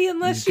a lady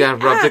unless You she gotta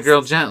rub the girl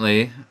asks.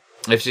 gently.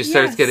 If she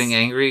starts Yes. getting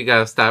angry, you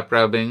gotta stop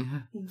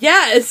rubbing.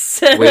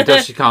 Yes. Wait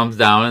till she calms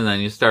down, and then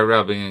you start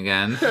rubbing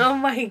again. Oh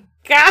my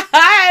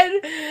god.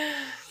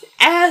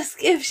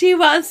 Ask if she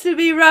wants to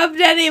be rubbed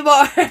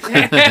anymore.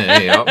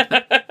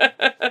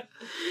 Yep.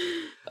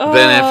 Oh.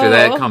 Then after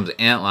that comes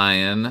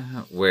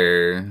Antlion,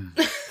 where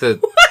the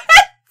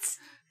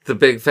the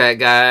big fat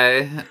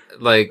guy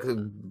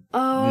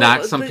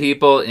knocks some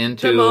people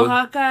into the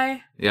Mohawk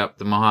guy. Yep,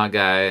 the Mohawk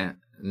guy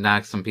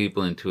knocks some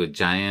people into a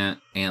giant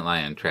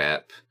antlion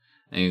trap,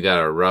 and you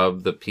gotta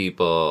rub the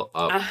people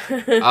up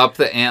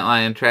the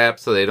antlion trap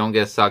so they don't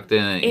get sucked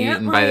in and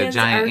eaten by the Antlions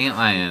giant are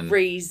antlion.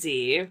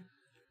 Crazy.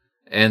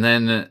 And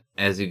then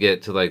as you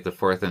get to like the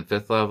 4th and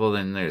 5th level,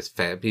 then there's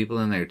fat people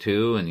in there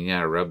too, and you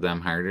gotta rub them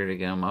harder to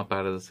get them up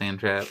out of the sand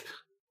trap.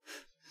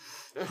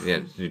 Yeah,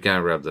 you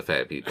gotta rub the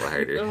fat people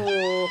harder.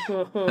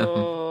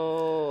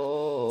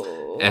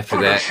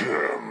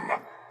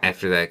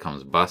 After that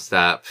comes Bus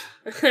Stop.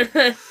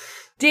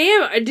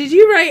 Damn, did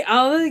you write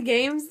all of the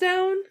games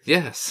down?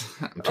 Yes,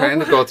 I'm trying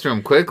to go through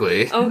them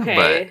quickly.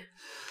 Okay.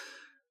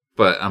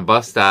 But on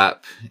Bus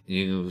Stop,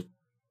 you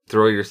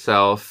throw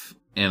yourself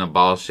in a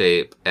ball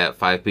shape at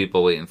 5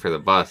 people waiting for the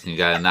bus, and you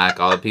gotta knock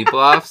all the people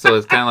off, so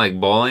it's kind of like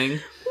bowling.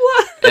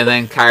 What? And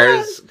then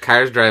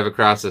cars drive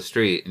across the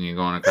street, and you're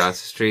going across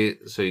the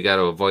street, so you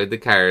gotta avoid the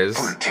cars.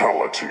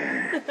 Fatality.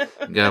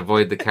 You gotta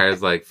avoid the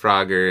cars like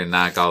Frogger and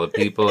knock all the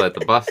people at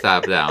the bus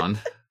stop down.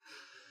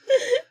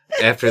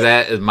 After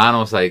that is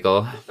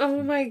monocycle.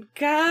 Oh my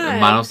god.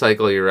 In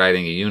monocycle, you're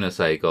riding a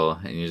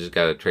unicycle, and you just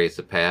gotta trace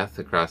a path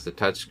across the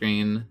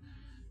touchscreen.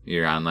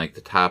 You're on like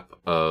the top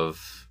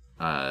of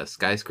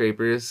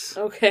skyscrapers.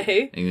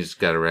 Okay. And you just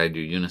gotta ride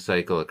your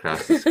unicycle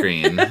across the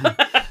screen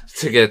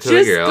to get to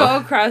Just the girl. go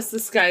across the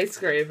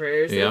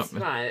skyscrapers. Yep. It's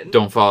fine.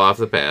 Don't fall off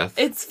the path.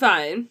 It's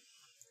fine.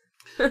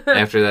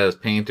 After that is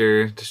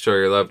painter. To show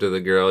your love to the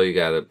girl, you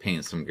gotta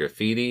paint some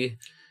graffiti.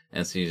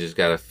 And so you just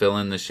gotta fill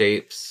in the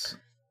shapes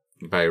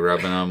by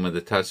rubbing them with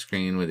the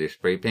touchscreen with your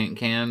spray paint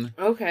can.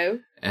 Okay.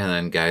 And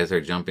then guys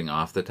are jumping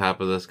off the top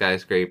of the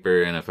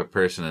skyscraper, and if a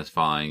person is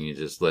falling, you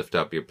just lift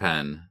up your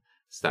pen,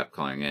 stop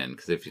coloring in.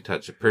 Because if you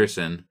touch a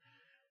person,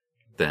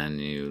 then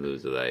you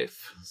lose a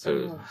life.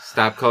 So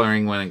stop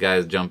coloring when a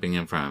guy's jumping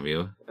in front of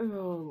you. Oh,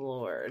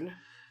 Lord.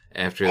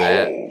 After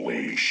that,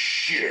 Holy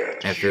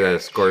shit. after that, a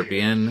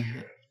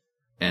scorpion.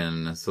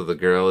 And so the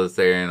girl is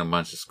there, and a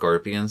bunch of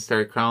scorpions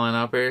start crawling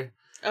up her.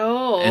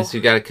 Oh. And so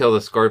you gotta kill the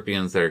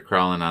scorpions that are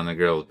crawling on the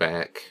girl's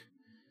back.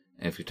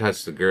 And if you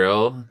touch the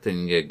girl, then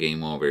you get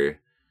game over.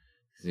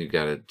 So you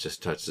gotta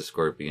just touch the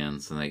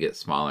scorpions, and they get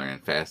smaller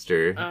and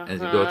faster as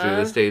you go through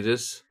the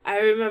stages. I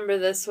remember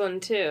this one,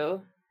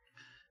 too.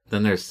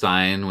 Then there's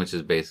Sign, which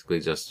is basically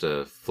just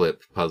a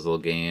flip puzzle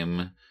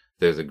game.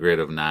 There's a grid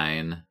of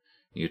 9.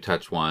 You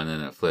touch one,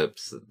 and it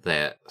flips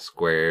that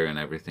square and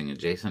everything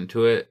adjacent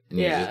to it. And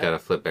you just gotta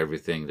flip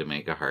everything to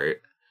make a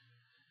heart.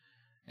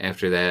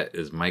 After that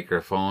is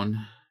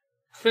Microphone,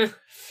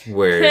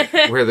 where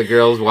the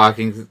girl's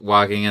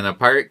walking in a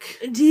park.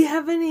 Do you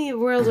have any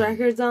world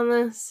records on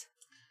this?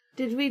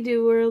 Did we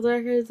do world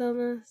records on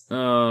this?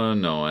 Oh,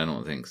 no, I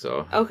don't think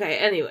so. Okay,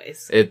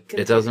 anyways. It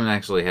doesn't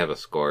actually have a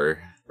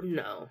score.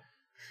 No.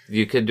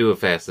 You could do a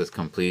fastest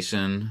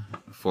completion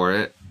for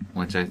it,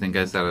 which I think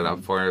I set it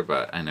up for,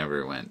 but I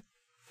never went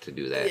to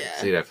do that. Yeah.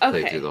 So you'd have to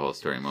play through the whole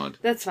story mode.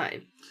 That's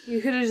fine.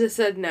 You could have just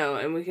said no,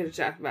 and we could have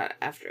talked about it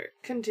after.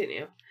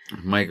 Continue.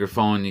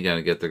 Microphone, you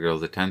gotta get the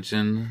girl's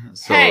attention.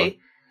 So,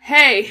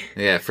 Hey!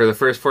 Yeah, for the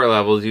first 4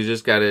 levels, you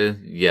just gotta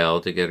yell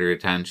to get her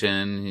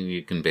attention.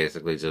 You can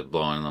basically just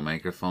blow in the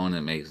microphone,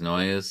 it makes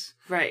noise.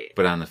 Right.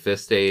 But on the 5th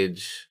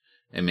stage,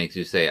 it makes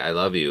you say, I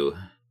love you.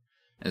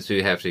 And so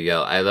you have to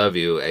yell, I love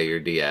you at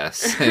your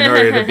DS in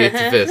order to beat the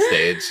 5th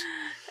stage.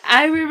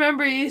 I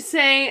remember you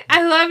saying,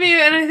 I love you,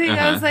 and I think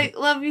I was like,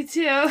 love you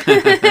too.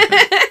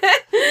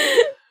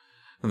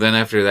 Then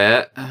after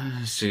that,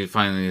 she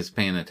finally is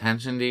paying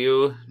attention to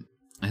you.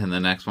 And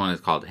the next one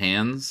is called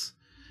Hands.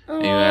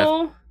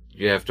 And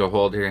you have to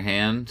hold her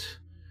hand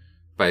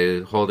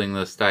by holding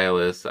the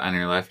stylus on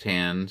your left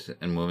hand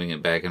and moving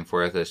it back and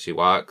forth as she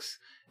walks.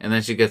 And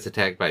then she gets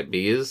attacked by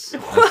bees.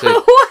 What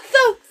the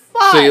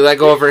fuck? So you let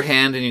go of her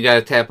hand and you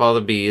gotta tap all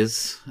the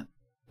bees.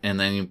 And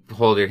then you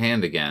hold your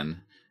hand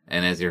again.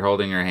 And as you're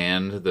holding her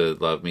hand, the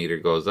love meter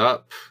goes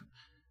up.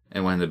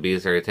 And when the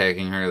bees are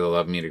attacking her, the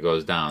love meter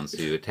goes down. So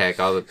you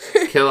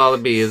kill all the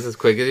bees as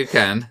quick as you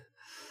can.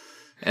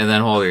 And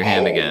then hold your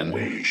hand again.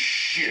 Holy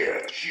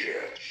shit.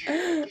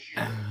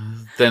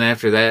 Then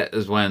after that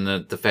is when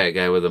the fat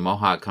guy with the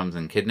mohawk comes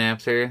and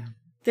kidnaps her.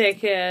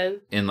 Dickhead.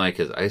 In like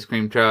his ice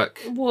cream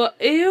truck. What?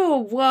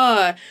 Ew,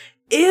 what?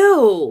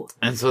 Ew.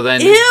 And so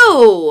then...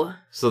 Ew.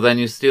 So then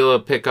you steal a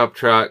pickup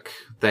truck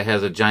that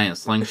has a giant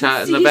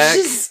slingshot in the back.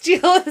 You just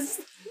steal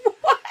his...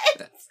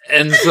 What?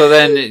 And so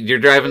then you're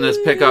driving this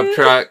pickup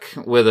truck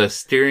with a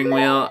steering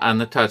wheel on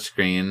the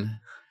touchscreen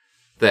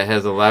that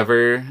has a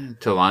lever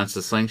to launch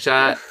the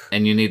slingshot,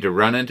 and you need to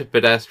run into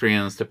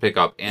pedestrians to pick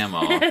up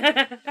ammo.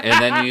 And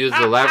then you use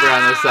the lever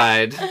on the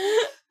side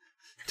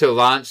to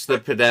launch the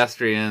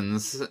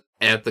pedestrians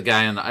at the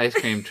guy in the ice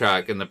cream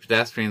truck, and the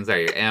pedestrians are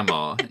your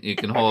ammo. You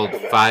can hold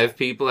 5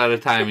 people at a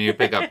time in your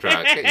pickup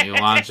truck, and you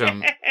launch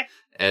them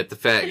at the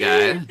fat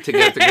guy to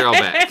get the girl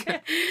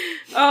back.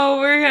 Oh,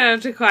 we're gonna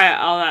have to quiet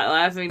all that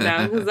laughing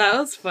down, because that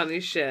was funny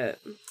shit.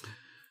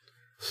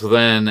 So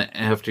then,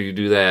 after you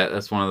do that,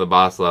 that's one of the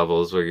boss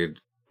levels where you're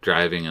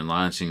driving and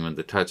launching with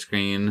the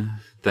touchscreen.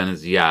 Then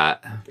it's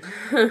Yacht,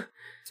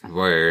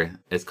 where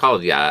it's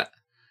called Yacht,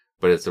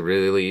 but it's a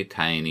really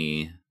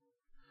tiny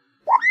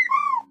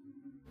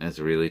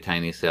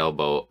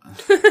sailboat.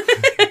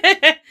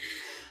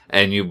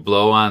 And you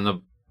blow on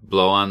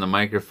the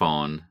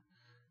microphone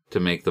to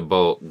make the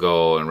boat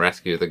go and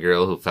rescue the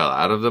girl who fell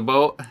out of the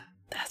boat.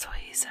 That's what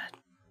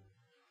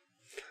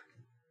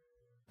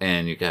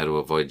and you got to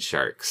avoid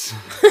sharks.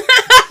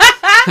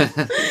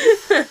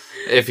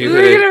 If you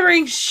We're gonna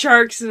bring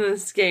sharks in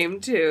this game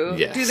too.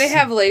 Yes. Do they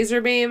have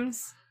laser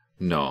beams?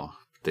 No,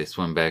 they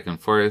swim back and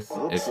forth.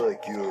 Looks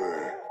like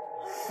you're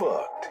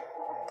fucked.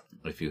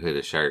 If you hit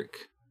a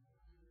shark,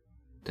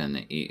 then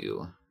they eat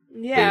you.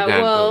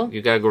 Yeah,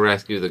 you gotta go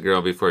rescue the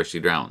girl before she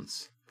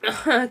drowns.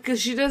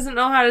 because she doesn't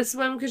know how to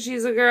swim because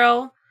she's a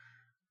girl.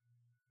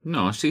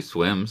 No, she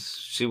swims.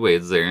 She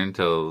wades there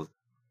until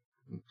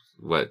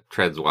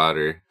treads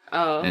water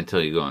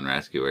until you go and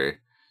rescue her.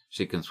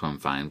 She can swim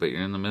fine, but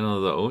you're in the middle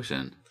of the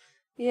ocean.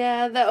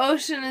 Yeah, the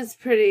ocean is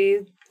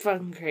pretty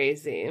fucking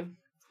crazy.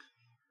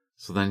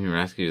 So then you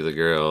rescue the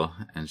girl,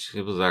 and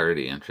she was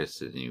already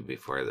interested in you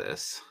before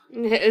this.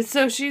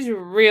 So she's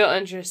real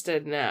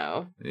interested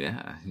now.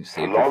 Yeah, you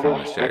saved her from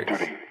the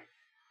sharks.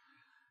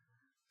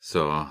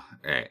 So,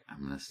 alright,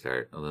 I'm going to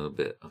start a little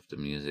bit of the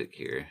music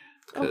here.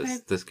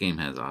 Because this game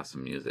has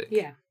awesome music.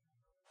 Yeah.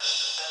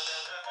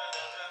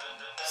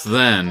 So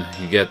then,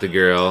 you get the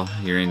girl,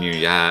 you're in your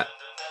yacht,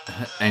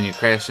 and you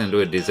crash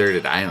into a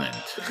deserted island.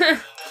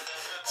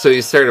 So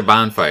you start a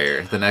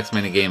bonfire. The next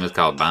mini game is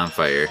called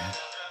Bonfire,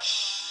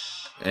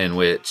 in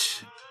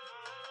which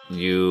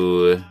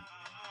you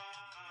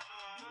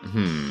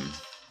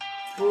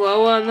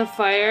blow on the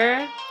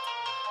fire?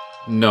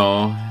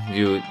 No,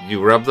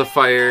 you rub the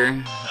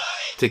fire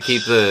to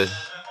keep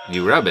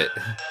you rub it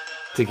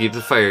to keep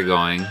the fire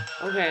going.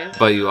 Okay.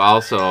 But you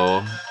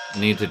also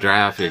need to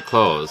dry off your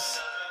clothes,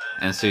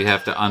 and so you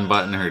have to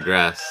unbutton her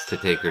dress to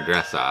take her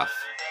dress off.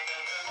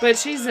 But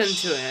she's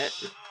into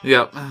it.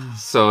 Yep.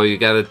 So you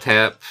gotta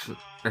tap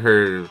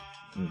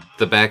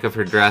the back of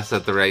her dress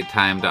at the right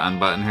time to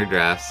unbutton her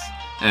dress.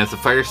 And if the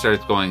fire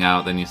starts going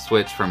out, then you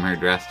switch from her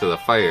dress to the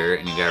fire,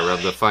 and you gotta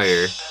rub the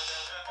fire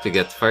to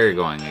get the fire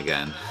going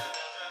again.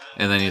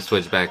 And then you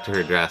switch back to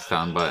her dress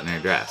to unbutton her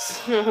dress.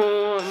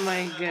 Oh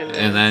my goodness.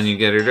 And then you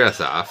get her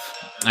dress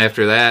off.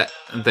 After that,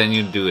 then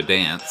you do a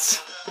dance.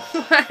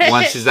 What?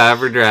 Once she's out of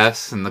her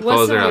dress and the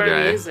clothes are all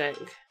dry. Music?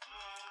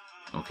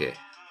 Okay.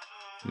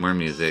 More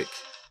music.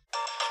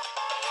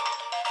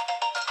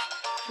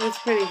 That's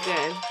pretty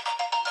good.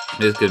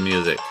 It's good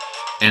music.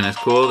 And it's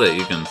cool that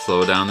you can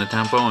slow down the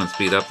tempo and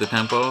speed up the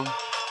tempo.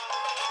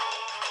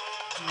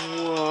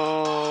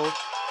 Whoa.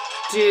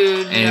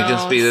 Dude, And you can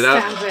speed it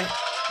up. Stop it.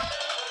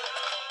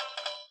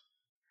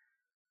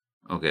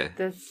 Okay.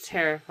 That's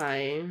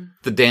terrifying.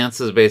 The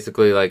dance is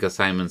basically like a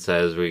Simon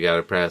Says, where you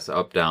gotta press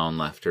up, down,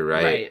 left, or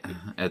right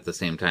at the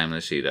same time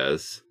that she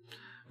does.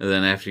 And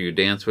then after you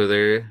dance with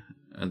her,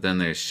 then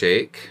there's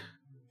Shake.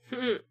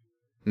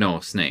 No,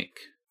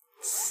 Snake.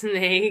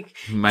 Snake.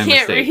 My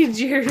Can't mistake. read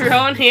your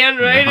own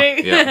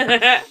handwriting.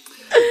 Yeah.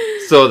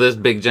 So this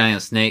big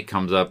giant snake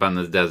comes up on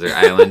this desert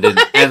island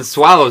and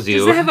swallows you.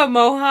 Does it have a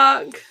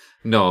mohawk?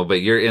 No,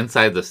 but you're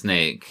inside the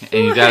snake,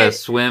 and you gotta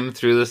swim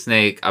through the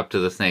snake up to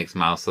the snake's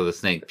mouth so the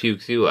snake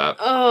pukes you up.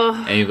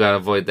 Oh. And you gotta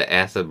avoid the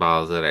acid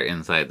balls that are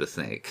inside the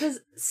snake.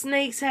 Because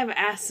snakes have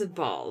acid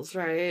balls,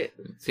 right?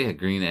 So yeah,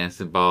 green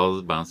acid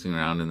balls bouncing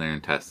around in their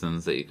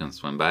intestines that you can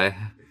swim by.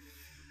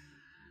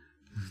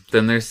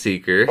 Then there's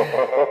Seeker.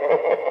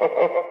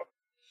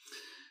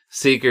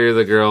 Seeker,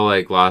 the girl,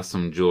 lost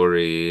some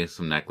jewelry,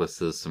 some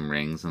necklaces, some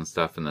rings and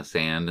stuff in the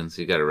sand, and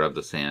so you gotta rub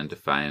the sand to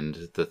find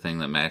the thing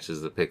that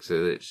matches the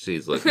picture that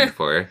she's looking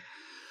for.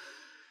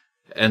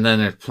 And then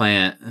there's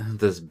Plant.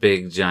 This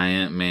big,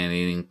 giant,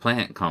 man-eating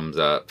plant comes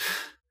up.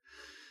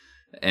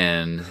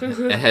 And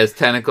it has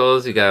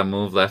tentacles. You gotta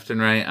move left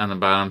and right on the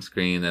bottom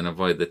screen and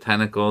avoid the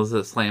tentacles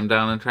that slam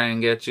down and try and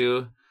get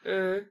you.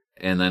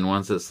 And then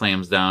once it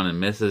slams down and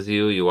misses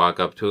you, you walk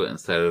up to it and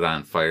set it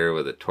on fire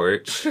with a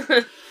torch.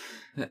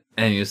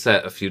 And you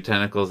set a few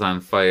tentacles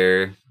on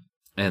fire,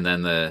 and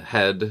then the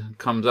head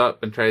comes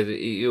up and tries to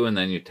eat you, and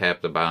then you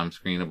tap the bottom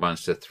screen a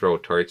bunch to throw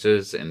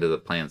torches into the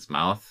plant's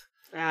mouth.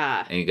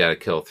 And you gotta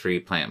kill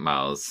 3 plant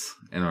mouths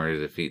in order to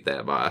defeat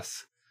that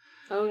boss.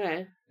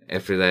 Okay.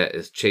 After that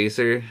is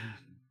Chaser.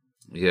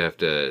 You have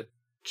to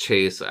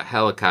chase a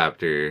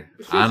helicopter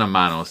on a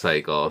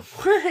monocycle.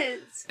 What?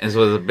 And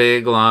so it's a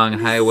big, long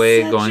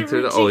highway going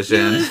through the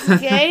ocean.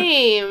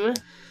 Game.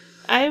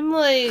 I'm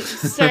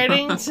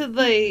starting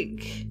to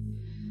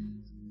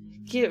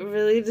get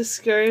really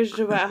discouraged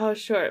about how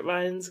short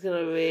mine's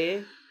gonna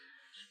be.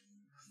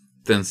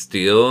 Then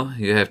Steel,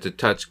 you have to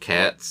touch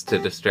cats to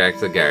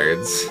distract the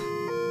guards.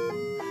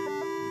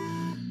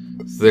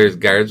 So there's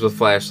guards with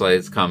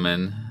flashlights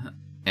coming,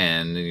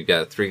 and you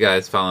got 3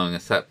 guys following a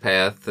set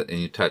path, and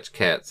you touch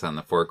cats on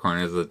the 4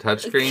 corners of the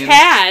touchscreen.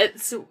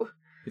 Cats?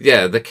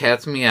 Yeah, the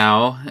cats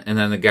meow, and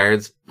then the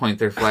guards point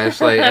their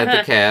flashlight at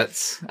the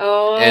cats.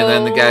 Oh. And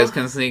then the guys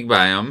can sneak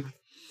by them.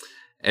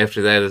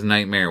 After that is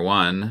Nightmare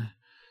 1,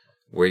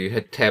 where you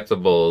had tap the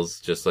bulls,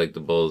 just like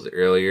the bulls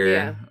earlier.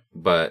 Yeah.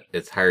 But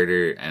it's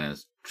harder and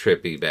it's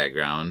trippy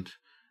background.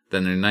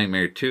 Then there's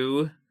Nightmare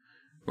 2,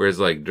 where it's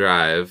like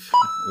Drive,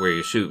 where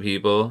you shoot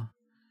people,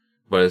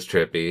 but it's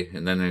trippy.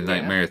 And then there's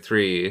Nightmare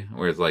 3,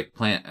 where it's like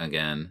Plant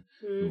again,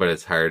 but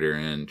it's harder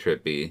and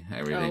trippy.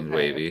 Everything's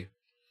wavy.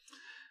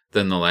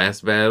 Then the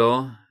last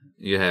battle,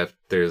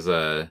 there's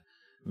a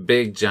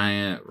big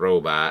giant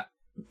robot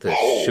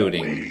that's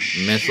shooting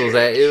missiles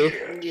at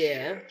you.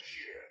 Yeah.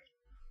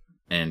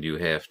 And you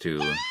got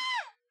to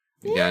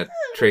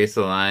trace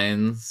the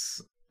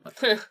lines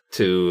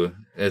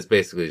it's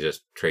basically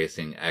just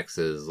tracing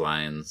X's,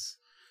 lines,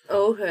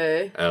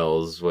 Okay.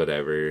 L's,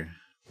 whatever,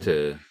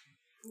 to...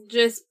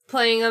 Just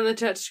playing on the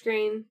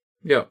touchscreen.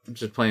 Yep,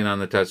 just playing on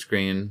the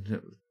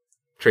touchscreen,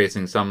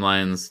 tracing some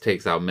lines,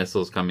 takes out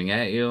missiles coming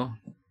at you.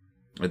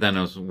 But then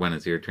when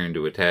it's your turn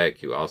to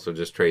attack, you also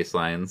just trace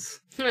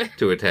lines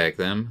to attack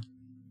them.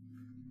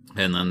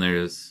 And then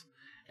there's,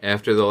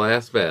 after the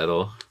last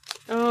battle...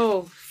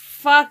 Oh,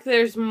 fuck,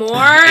 there's more?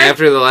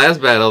 After the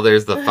last battle,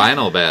 there's the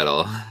final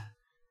battle.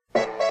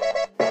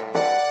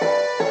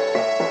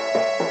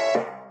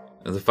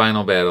 The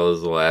final battle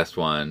is the last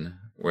one,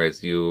 where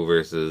it's you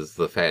versus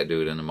the fat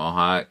dude in the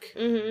mohawk.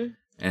 Mm-hmm.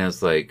 And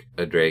it's like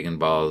a Dragon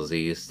Ball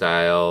Z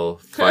style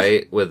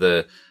fight with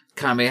a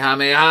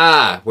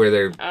Kamehameha, where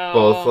they're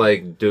both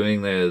like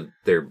doing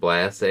their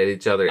blasts at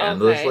each other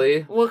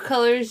endlessly. What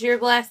color is your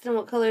blast and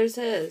what color is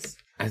his?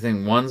 I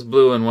think one's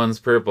blue and one's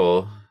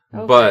purple.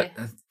 Okay. But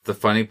the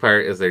funny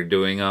part is they're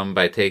doing them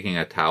by taking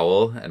a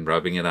towel and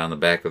rubbing it on the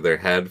back of their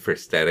head for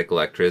static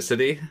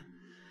electricity.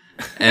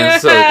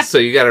 And so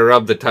you got to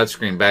rub the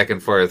touchscreen back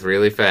and forth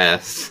really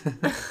fast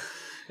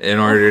in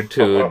order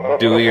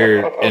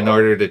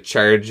to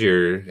charge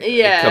your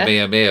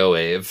Kamehameha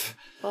wave.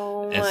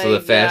 Oh my And so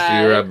the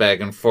faster you rub back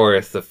and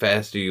forth, the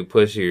faster you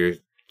push your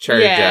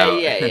charge out.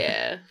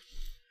 Yeah.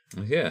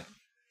 Yeah.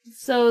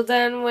 So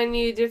then when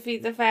you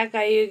defeat the fat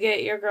guy, you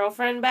get your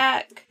girlfriend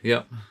back?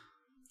 Yep.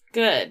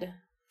 Good.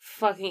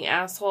 Fucking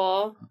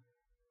asshole.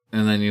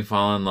 And then you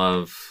fall in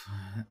love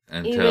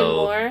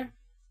until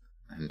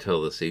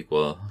the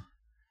sequel,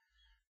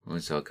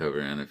 which I'll cover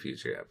in a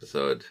future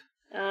episode.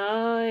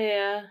 Oh,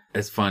 yeah.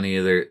 It's funny,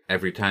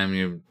 every time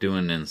you're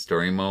doing in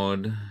story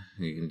mode,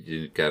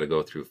 you gotta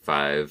go through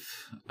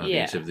 5 of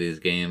each of these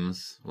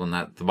games. Well,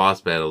 not the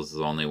boss battles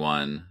is only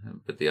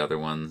 1, but the other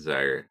ones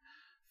are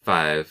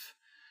 5.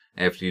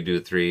 After you do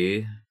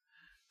 3,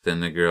 then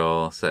the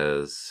girl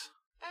says...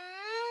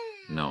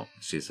 No,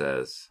 she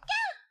says...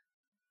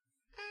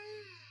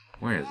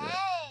 Where is it?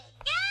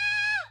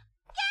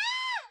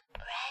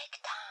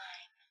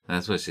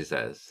 That's what she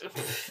says.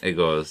 It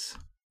goes...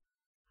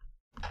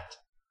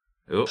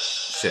 Oh,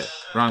 shit.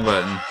 Wrong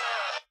button.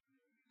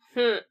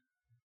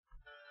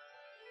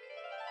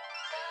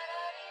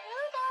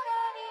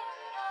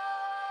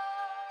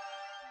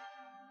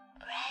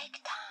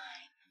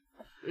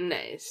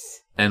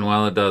 Nice. And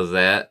while it does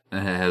that,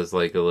 it has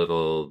like a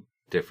little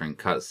different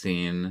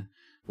cutscene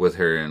with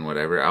her in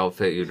whatever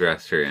outfit you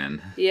dressed her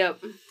in.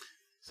 Yep.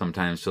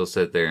 Sometimes she'll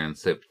sit there and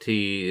sip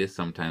tea.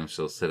 Sometimes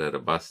she'll sit at a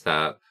bus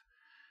stop.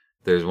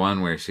 There's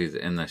one where she's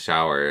in the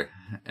shower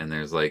and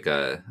there's like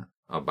a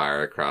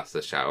bar across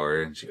the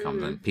shower and she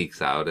comes and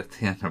peeks out at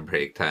the end of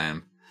break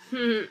time.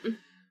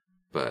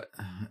 But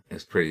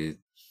it's pretty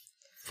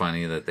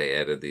funny that they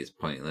added these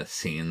pointless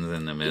scenes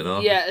in the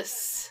middle.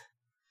 Yes.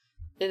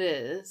 It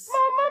is.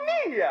 Mamma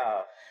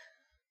mia!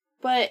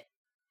 But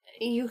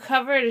you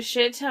covered a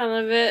shit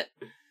ton of it.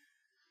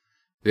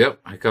 Yep,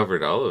 I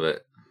covered all of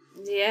it.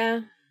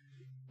 Yeah.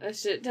 A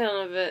shit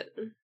ton of it.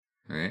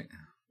 Right?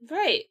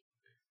 Right.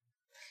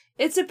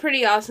 It's a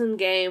pretty awesome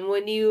game.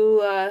 When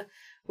you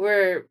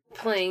were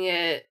playing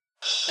it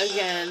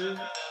again,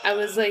 I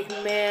was like,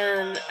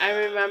 man, I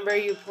remember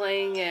you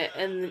playing it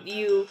and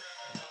you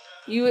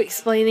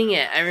explaining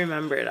it. I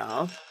remember it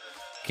all.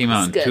 Came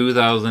out in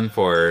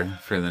 2004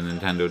 for the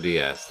Nintendo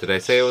DS. Did I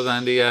say it was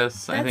on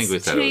DS? I think we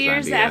said it was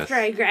on DS. 2 years after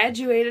I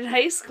graduated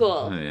high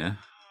school. Oh, yeah?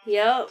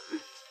 Yep.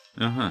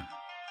 Uh-huh.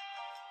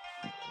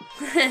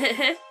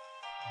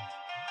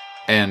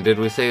 And did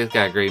we say it's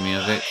got great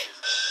music?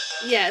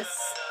 Yes.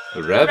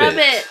 Rub it.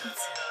 it.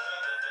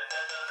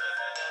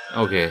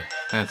 Okay,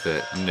 that's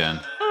it. I'm done.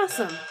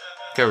 Awesome.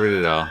 Covered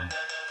it all.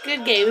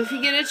 Good game. If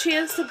you get a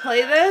chance to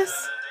play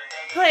this,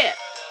 play it.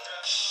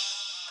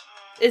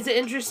 It's an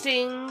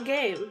interesting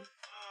game.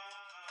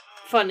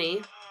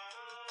 Funny.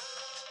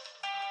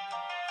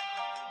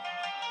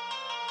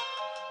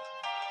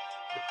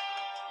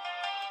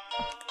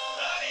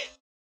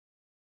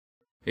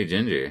 Hey,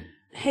 Ginger.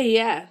 Hey,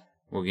 yeah.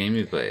 What game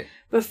you play?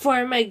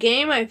 Before my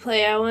game I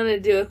play, I want to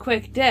do a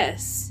quick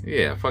diss.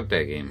 Yeah, fuck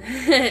that game.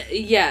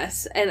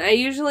 Yes, and I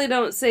usually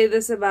don't say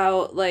this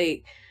about,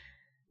 like,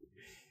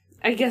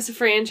 I guess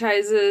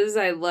franchises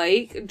I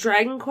like.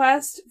 Dragon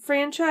Quest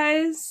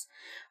franchise.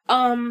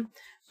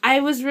 I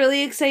was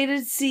really excited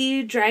to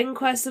see Dragon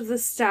Quest of the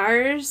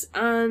Stars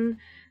on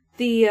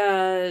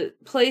the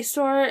Play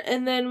Store,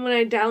 and then when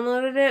I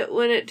downloaded it,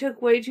 when it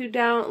took way too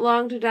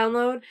long to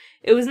download,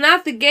 it was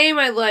not the game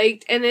I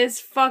liked, and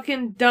it's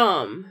fucking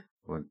dumb.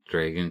 What,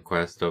 Dragon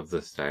Quest of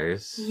the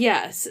Stars?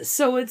 Yes,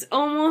 so it's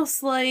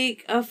almost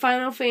like a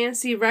Final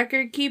Fantasy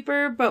record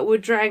keeper, but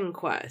with Dragon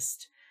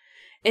Quest.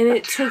 And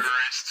it took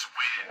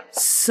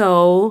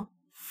so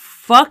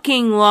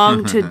fucking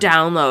long to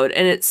download,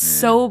 and it's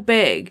so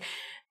big.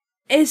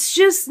 It's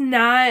just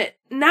not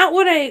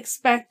what I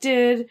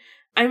expected.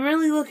 I'm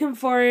really looking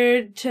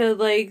forward to,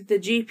 like, the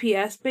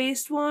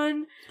GPS-based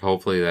one.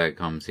 Hopefully that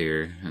comes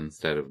here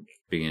instead of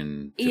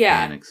being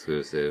Yeah. Japan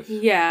exclusive.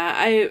 Yeah,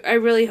 I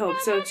really hope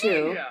so,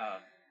 too.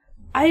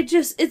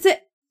 It's a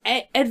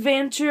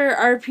adventure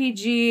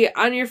RPG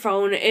on your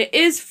phone. It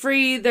is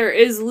free. There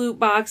is loot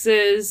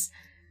boxes.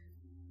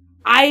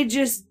 I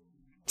just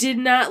did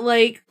not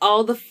like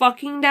all the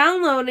fucking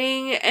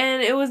downloading,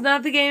 and it was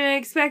not the game I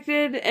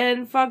expected,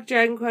 and fuck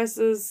Dragon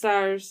Quest's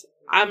stars.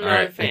 I'm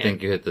not a fan. I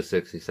think you hit the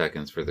 60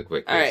 seconds for the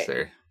quick All fix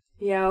there.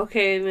 Yeah,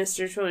 okay,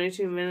 Mr.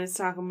 22 minutes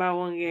talking about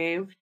one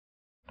game.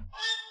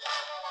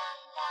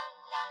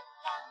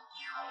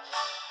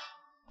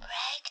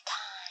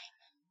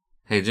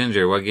 Hey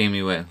Ginger, what game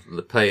you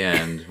play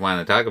and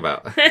want to talk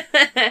about?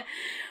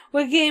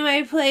 What game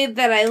I played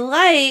that I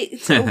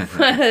liked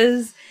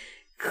was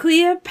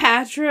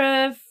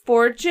Cleopatra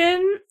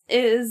XY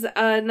is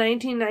a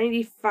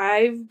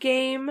 1995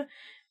 game.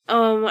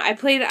 I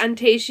played on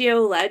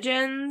Tasio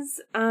Legends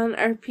on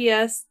our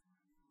PS3.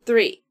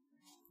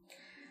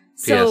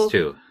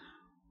 PS2.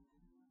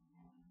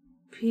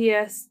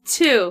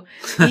 PS2.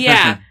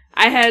 Yeah.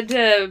 I had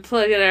to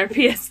plug in our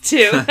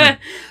PS2.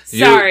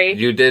 Sorry.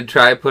 You did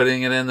try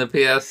putting it in the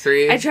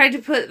PS3? I tried to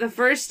put the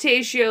first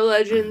Tasio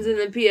Legends in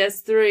the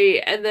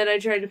PS3, and then I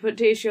tried to put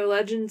Tasio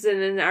Legends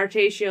in, and our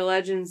Tasio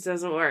Legends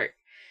doesn't work.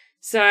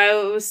 So I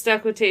was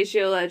stuck with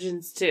Tasio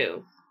Legends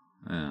 2.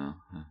 Oh,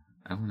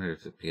 I wonder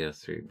if the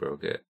PS3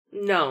 broke it.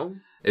 No.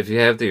 If you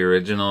have the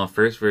original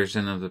first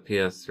version of the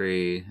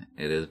PS3,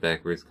 it is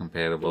backwards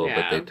compatible,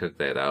 Yeah. but they took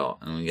that out,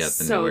 and we got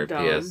the So newer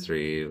dumb.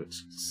 PS3,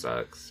 which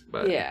sucks.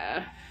 But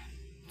Yeah.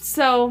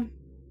 So,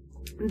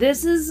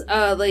 this is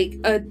like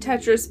a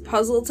Tetris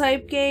puzzle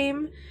type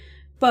game,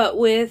 but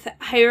with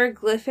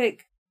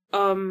hieroglyphic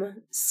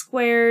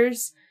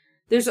squares.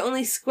 There's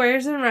only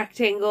squares and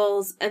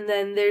rectangles, and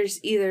then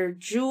there's either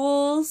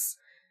jewels,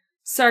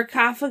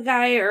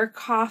 sarcophagi, or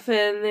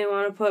coffin they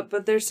want to put,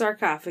 but they're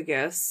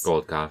sarcophagus.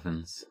 gold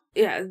coffins.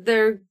 Yeah,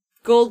 they're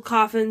gold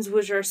coffins,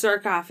 which are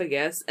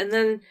sarcophagus. And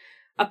then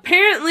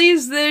apparently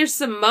there's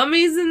some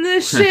mummies in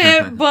this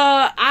shit,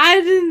 but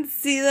I didn't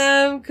see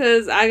them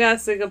because I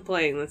got sick of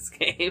playing this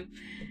game.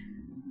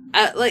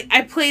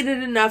 I played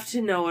it enough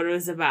to know what it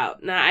was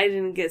about. Nah, I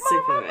didn't get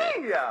sick of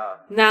it.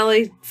 Not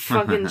like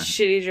fucking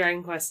shitty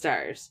Dragon Quest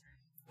stars.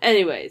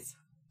 Anyways.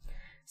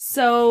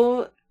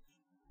 So,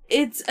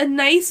 it's a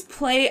nice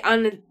play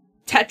on a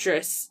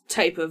Tetris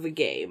type of a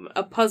game.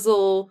 A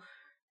puzzle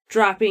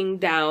dropping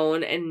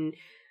down, and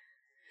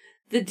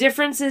the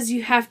difference is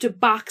you have to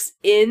box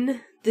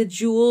in the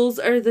jewels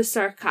or the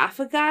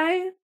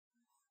sarcophagi.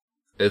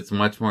 It's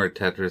much more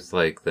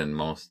Tetris-like than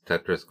most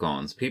Tetris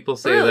clones. People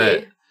say Really?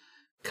 that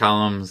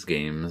Columns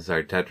games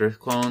are Tetris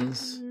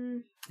clones,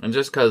 and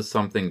just because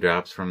something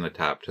drops from the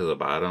top to the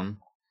bottom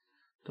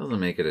doesn't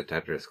make it a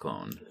Tetris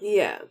clone.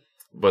 Yeah.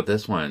 But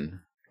this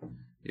one,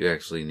 you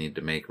actually need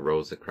to make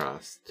rows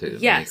across to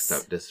make Yes.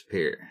 stuff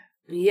disappear.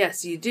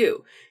 Yes, you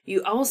do.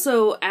 You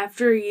also,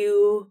 after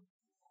you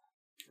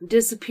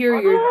disappear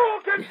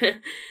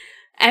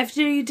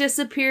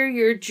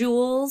your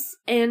jewels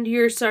and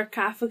your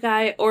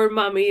sarcophagi or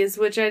mummies,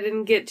 which I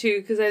didn't get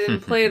to because I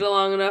didn't play it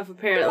long enough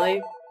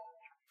apparently,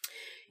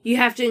 you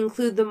have to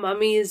include the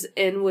mummies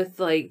in with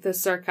like the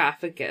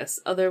sarcophagus,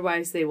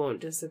 otherwise they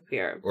won't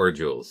disappear. Or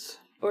jewels.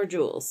 Or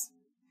jewels.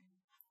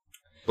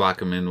 Block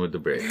them in with the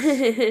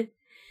bricks.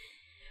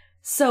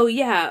 So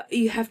yeah,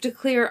 you have to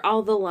clear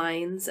all the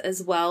lines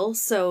as well.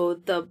 So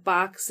the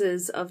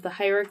boxes of the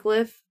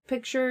hieroglyph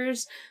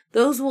pictures,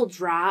 those will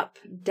drop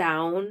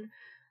down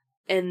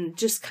and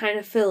just kind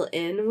of fill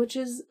in, which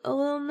is a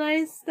little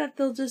nice that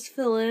they'll just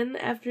fill in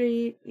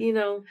after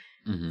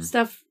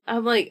stuff.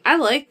 I'm like, I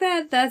like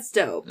that. That's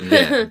dope.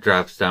 Yeah, it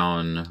drops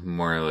down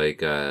more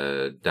like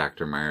a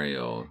Dr.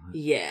 Mario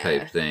Yeah.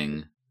 type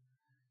thing.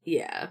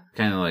 Yeah.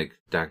 Kind of like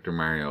Dr.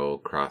 Mario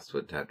crossed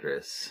with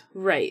Tetris.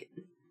 Right.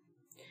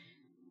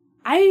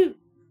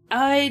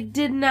 I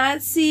did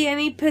not see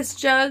any piss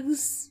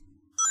jugs.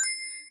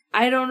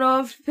 I don't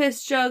know if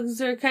piss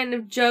jugs are kind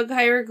of jug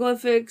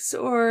hieroglyphics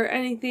or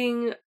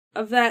anything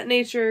of that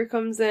nature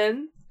comes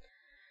in.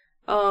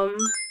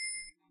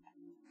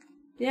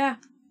 Yeah.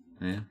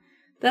 Yeah.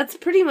 That's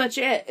pretty much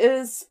it.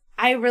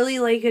 I really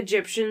like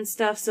Egyptian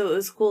stuff, so it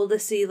was cool to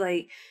see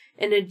like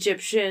an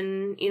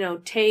Egyptian,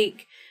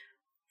 take.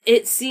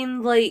 It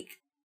seemed like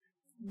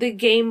the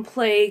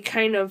gameplay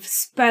kind of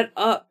sped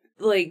up,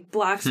 like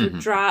blocks would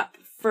drop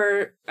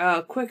for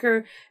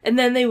quicker, and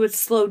then they would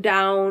slow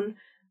down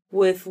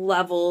with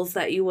levels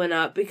that you went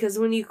up, because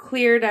when you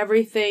cleared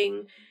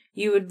everything,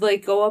 you would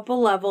like go up a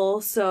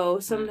level, so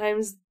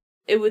sometimes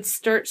it would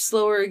start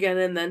slower again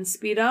and then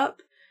speed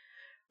up.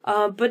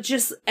 But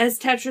just as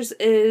Tetris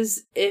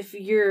is, if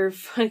your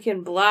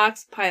fucking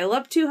blocks pile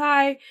up too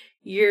high,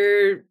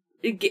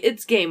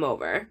 it's game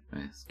over.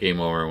 It's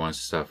game over once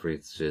stuff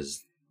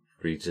reaches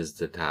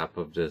the top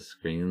of the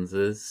screens.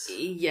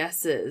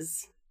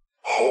 Yeses.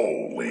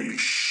 Holy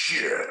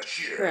shit.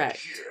 Correct.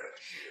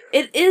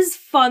 It is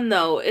fun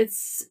though.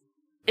 It's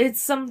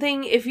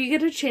something, if you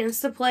get a chance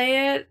to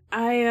play it,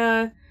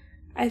 I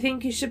I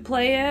think you should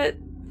play it.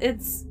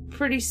 It's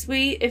pretty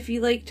sweet if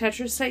you like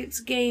Tetris types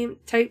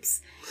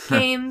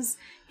games.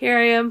 Here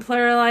I am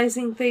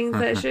pluralizing things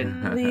that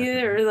shouldn't be,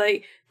 or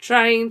like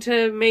trying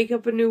to make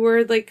up a new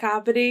word like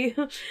coppity.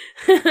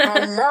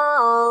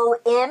 Hello,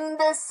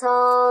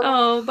 imbecile.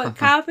 Oh, but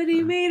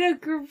coppity made a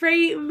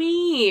great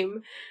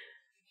meme.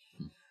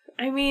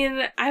 I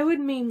mean, I would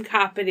meme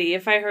coppity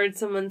if I heard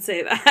someone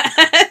say that.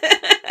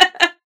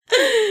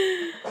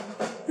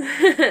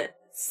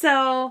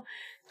 So,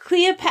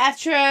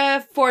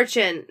 Cleopatra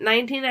Fortune,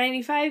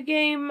 1995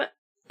 game.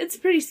 It's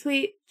pretty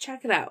sweet.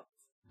 Check it out.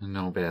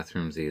 No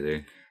bathrooms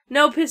either.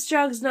 No piss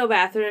jugs, no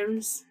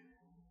bathrooms.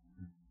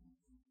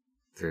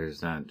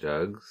 There's not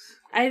jugs?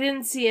 I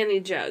didn't see any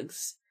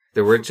jugs.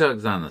 There were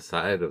jugs on the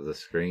side of the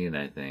screen,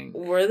 I think.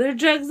 Were there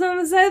jugs on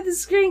the side of the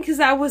screen? Because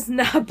I was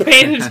not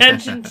paying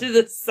attention to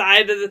the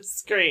side of the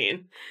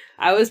screen.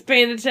 I was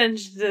paying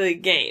attention to the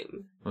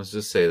game. Let's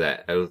just say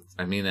that.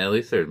 I mean, at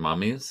least there's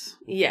mummies.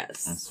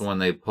 Yes. So when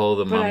they pull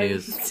the But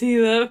mummies... I didn't see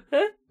them.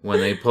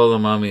 when they pull the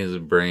mummy's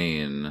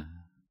brain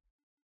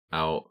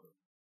out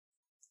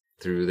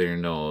through their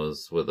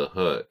nose with a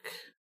hook,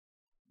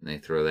 and they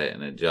throw that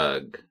in a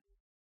jug,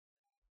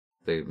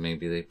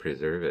 maybe they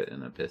preserve it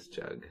in a piss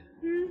jug.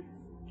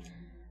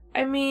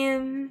 I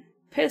mean,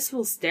 piss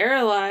will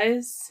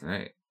sterilize.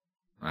 Right.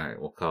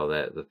 Alright, we'll call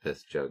that the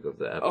piss jug of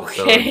the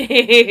episode.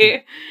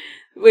 Okay.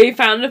 We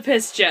found a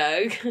piss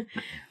jug.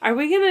 Are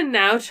we gonna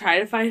now try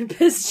to find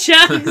piss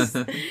jugs?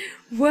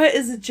 What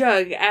is a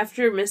jug?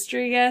 After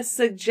mystery guest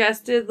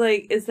suggested,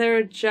 like, is there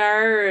a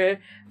jar or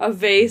a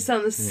vase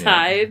on the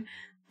side?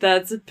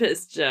 That's a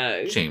piss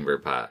jug. Chamber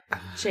pot.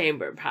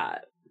 Chamber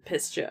pot.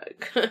 Piss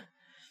jug.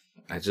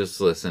 I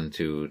just listened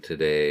to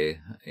today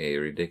a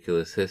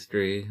ridiculous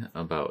history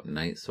about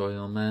night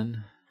soil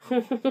men.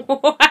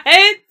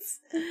 What?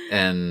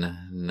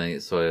 And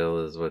night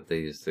soil is what they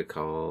used to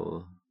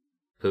call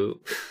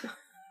poop.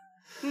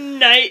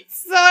 Night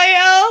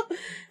soil?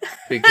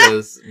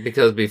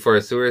 because before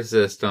sewer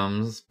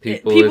systems,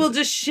 people would,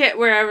 just shit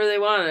wherever they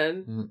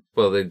wanted.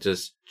 well, they'd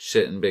just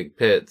shit in big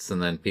pits,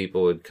 and then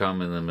people would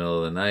come in the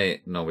middle of the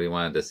night. Nobody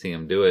wanted to see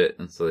them do it,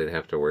 and so they'd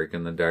have to work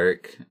in the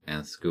dark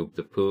and scoop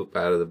the poop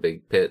out of the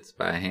big pits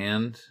by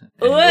hand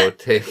and go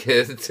take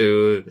it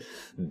to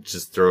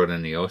just throw it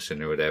in the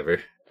ocean or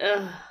whatever.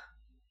 Ugh.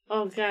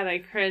 Oh god, I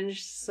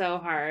cringed so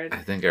hard. I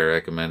think I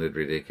recommended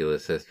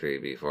Ridiculous History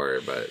before,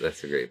 but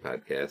that's a great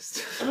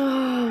podcast.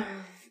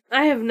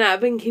 I have not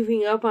been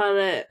keeping up on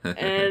it,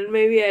 and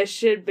maybe I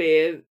should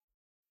be.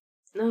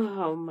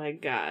 Oh my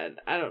god,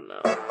 I don't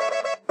know.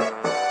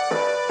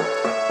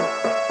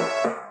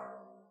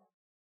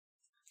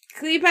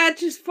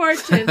 Cleopatra's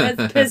Fortune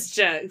has piss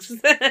jugs.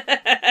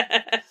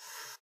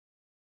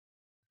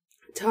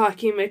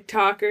 Talkie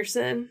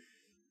McTalkerson.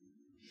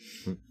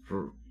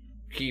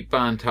 Keep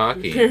on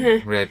talking.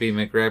 Rappy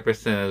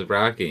McRapperson is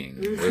rocking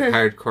with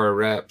hardcore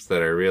raps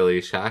that are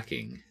really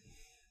shocking.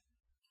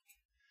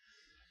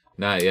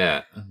 Not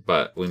yet,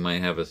 but we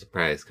might have a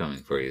surprise coming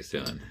for you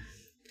soon.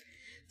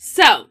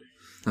 So,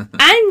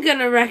 I'm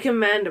gonna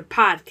recommend a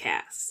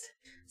podcast.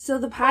 So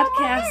the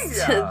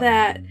podcast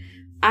that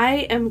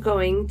I am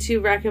going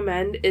to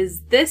recommend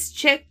is This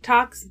Chick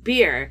Talks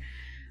Beer.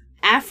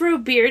 Afro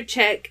Beer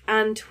Chick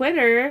on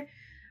Twitter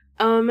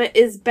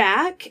is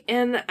back,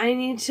 and I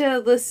need to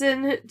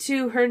listen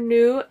to her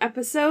new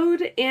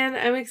episode, and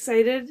I'm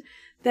excited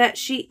that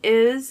she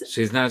is.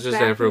 She's not just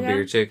Afro again.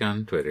 Beer Chick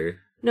on Twitter.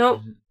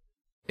 Nope.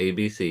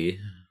 ABC.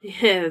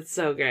 Yeah, that's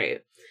so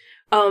great.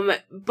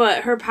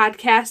 But her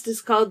podcast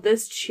is called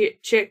This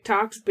Chick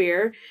Talks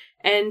Beer,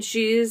 and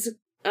she's,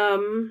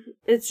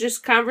 it's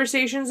just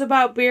conversations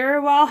about beer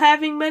while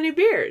having many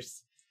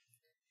beers.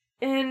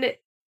 And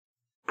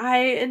I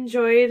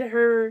enjoyed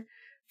her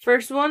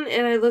first one,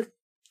 and I look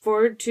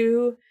forward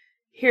to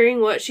hearing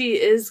what she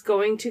is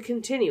going to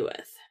continue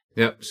with.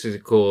 Yep, she's a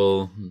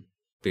cool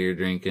beer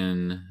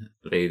drinking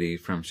lady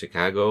from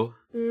Chicago.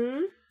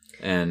 Mm-hmm.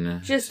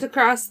 And just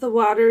across the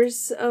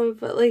waters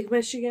of Lake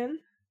Michigan.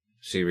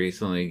 She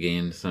recently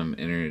gained some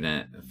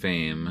internet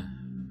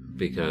fame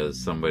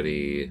because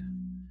somebody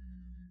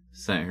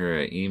sent her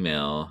an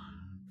email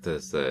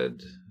that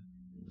said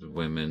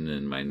women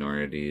and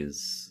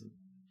minorities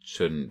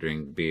shouldn't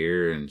drink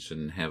beer and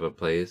shouldn't have a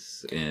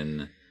place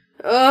in...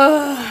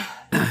 Ugh.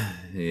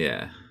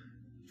 Yeah.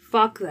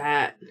 Fuck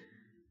that.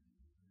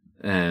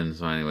 And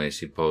so anyway,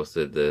 she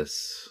posted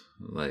this,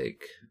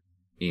 like,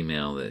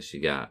 email that she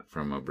got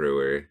from a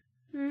brewer.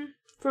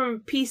 From a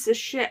piece of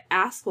shit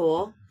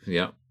asshole.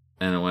 Yep.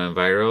 And it went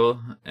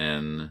viral,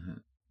 and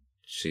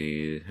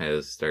she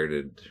has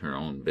started her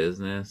own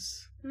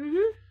business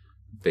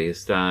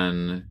based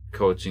on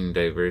coaching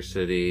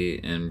diversity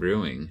in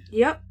brewing.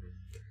 Yep.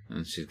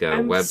 And she's got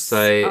a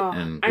website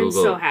and Google. I'm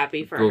so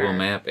happy for Google her.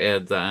 Map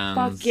ads on.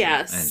 Fuck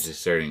yes. And she's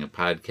starting a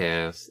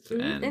podcast.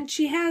 And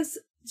she has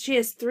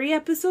 3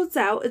 episodes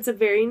out. It's a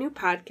very new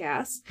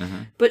podcast.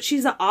 But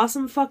she's an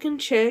awesome fucking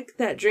chick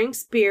that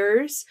drinks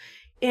beers.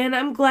 And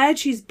I'm glad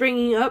she's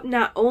bringing up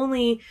not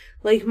only,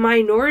 like,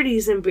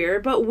 minorities in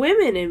beer, but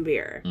women in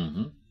beer.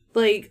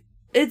 Like,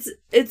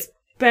 it's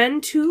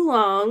been too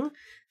long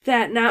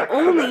that not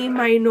only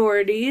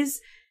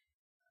minorities,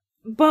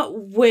 but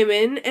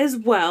women as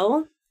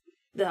well,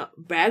 they'll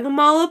bag them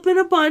all up in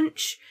a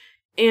bunch,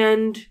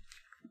 and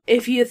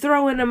if you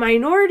throw in a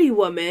minority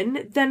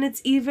woman, then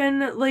it's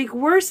even, like,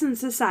 worse in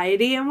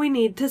society, and we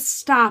need to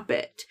stop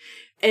it.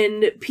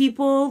 And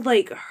people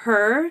like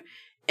her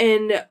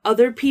and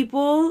other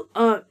people,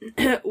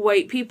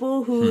 white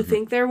people who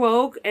think they're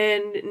woke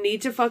and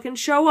need to fucking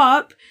show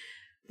up,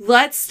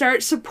 let's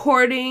start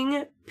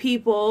supporting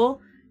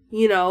people,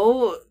 you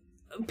know,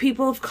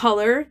 people of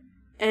color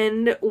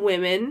and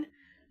women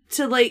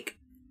to, like,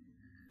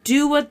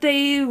 do what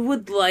they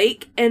would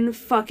like and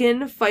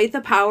fucking fight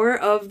the power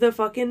of the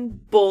fucking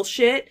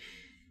bullshit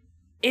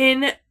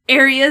in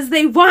areas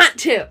they want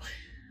to.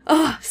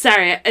 Oh,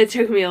 sorry, it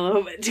took me a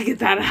little bit to get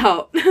that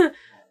out.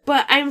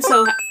 But I'm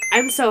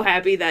so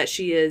happy that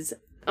she is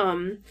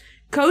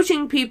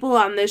coaching people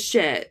on this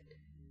shit.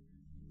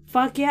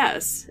 Fuck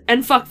yes.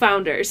 And fuck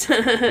founders.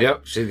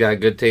 Yep, she's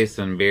got good taste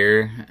in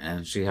beer,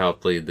 and she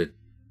helped lead at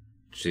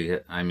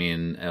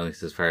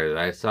least as far as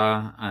I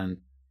saw on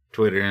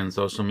Twitter and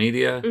social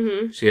media,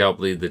 she helped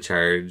lead the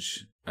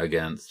charge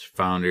against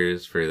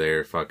founders for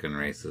their fucking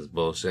racist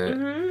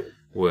bullshit,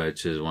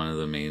 which is one of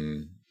the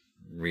main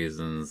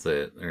reasons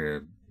that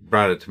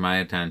brought it to my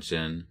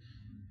attention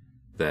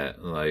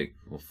that, like,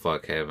 well,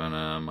 fuck having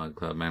a Mug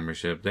Club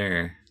membership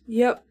there.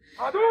 Yep.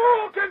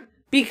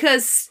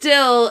 Because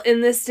still, in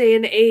this day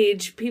and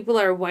age, people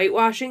are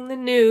whitewashing the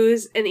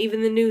news, and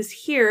even the news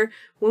here,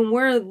 when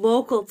we're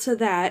local to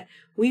that,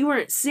 we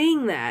weren't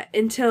seeing that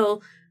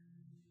until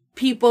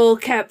people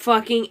kept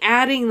fucking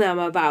adding them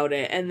about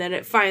it, and then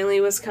it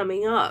finally was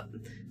coming up.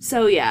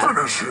 So,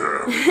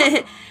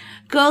 yeah.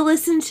 Go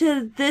listen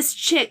to This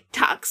Chick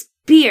Talks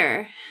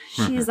Beer.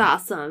 She's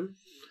awesome.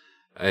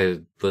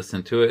 I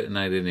listened to it, and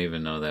I didn't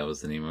even know that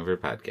was the name of her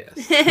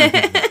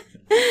podcast.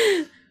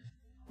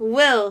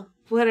 Will,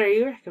 what are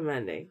you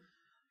recommending?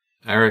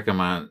 I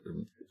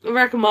recommend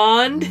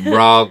Recommend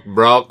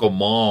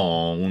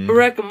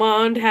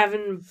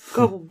having a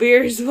couple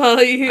beers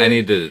while you... I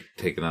need to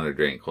take another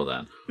drink. Hold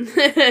on.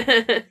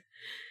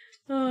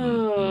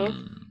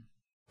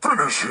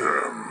 Finish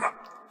him.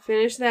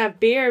 Finish that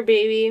beer,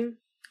 baby.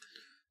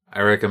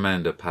 I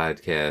recommend a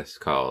podcast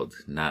called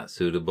Not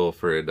Suitable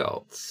for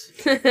Adults.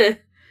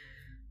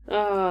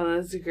 Oh,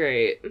 that's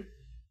great.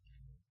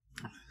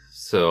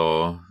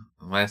 So,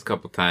 the last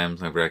couple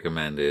times I've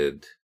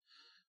recommended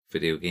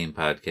video game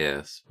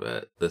podcasts,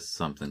 but this is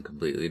something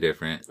completely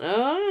different.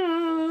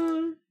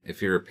 Oh.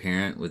 If you're a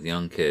parent with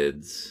young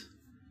kids,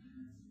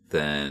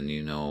 then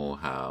you know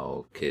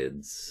how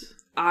kids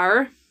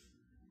are.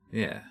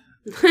 Yeah.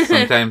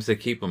 Sometimes to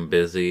keep them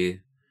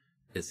busy,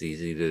 it's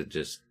easy to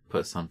just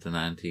put something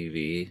on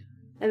TV.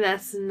 And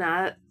that's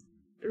not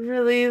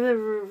really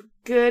the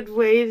good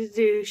way to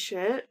do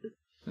shit.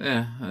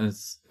 Yeah,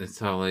 it's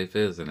how life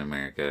is in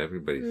America.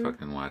 Everybody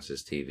fucking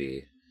watches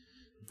TV.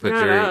 Put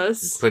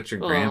your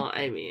grandpa. Well,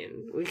 I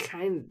mean, we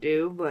kind of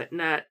do, but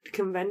not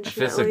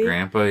conventionally. If it's a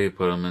grandpa, you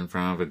put him in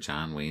front of a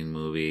John Wayne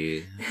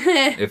movie.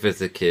 If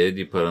it's a kid,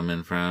 you put him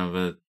in front of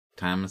a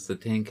Thomas the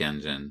Tank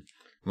Engine.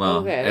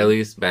 Well, at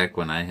least back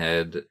when I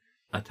had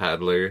a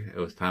toddler, it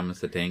was Thomas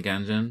the Tank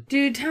Engine.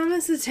 Dude,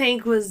 Thomas the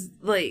Tank was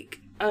like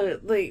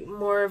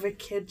more of a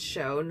kid's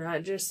show,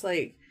 not just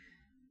like.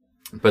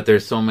 But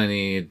there's so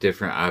many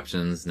different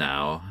options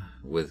now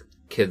with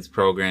kids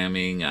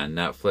programming on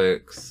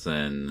Netflix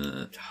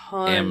and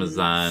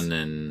Amazon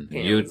and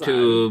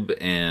YouTube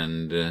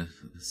and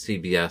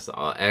CBS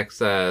All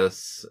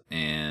Access,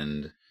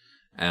 and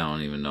I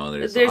don't even know.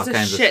 There's all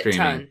kinds of streaming.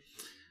 Ton.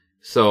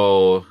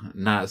 So,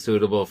 Not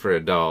Suitable for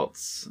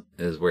Adults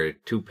is where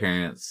two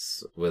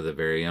parents with a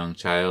very young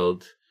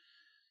child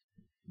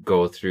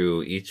go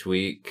through each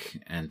week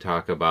and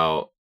talk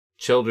about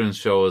children's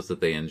shows that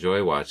they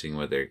enjoy watching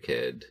with their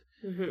kid.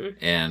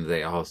 Mm-hmm. And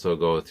they also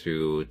go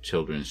through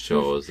children's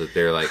shows that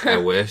they're like, I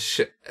wish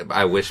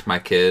my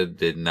kid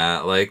did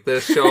not like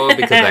this show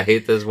because I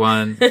hate this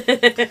one.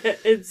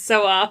 It's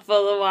so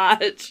awful to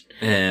watch.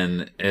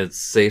 And it's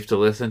safe to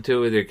listen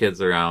to with your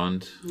kids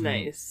around.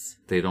 Nice.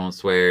 They don't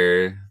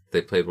swear.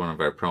 They played one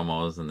of our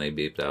promos and they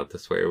beeped out the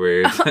swear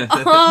word.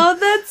 Oh,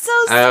 that's so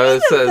sweet. I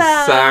was so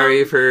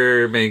sorry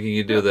for making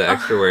you do the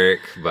extra work,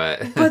 but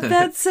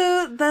that's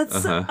so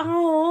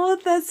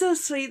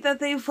sweet that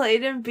they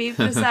played and beeped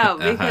us out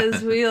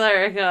because we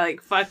are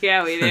like, fuck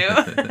yeah, we do.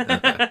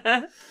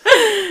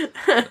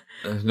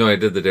 No, I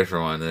did the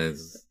different one.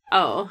 It's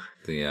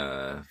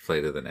the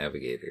Flight of the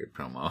Navigator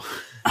promo.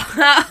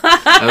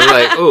 I was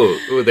like,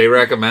 ooh, they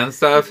recommend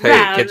stuff?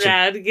 Hey,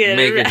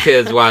 make your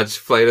kids watch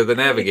Flight of the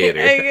Navigator.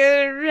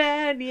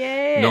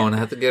 Yeah. No one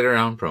had to get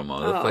around promo.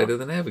 The Flight of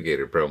the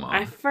Navigator promo.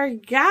 I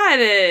forgot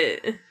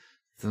it.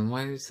 Then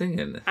why are you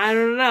singing? I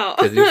don't know.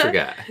 Because you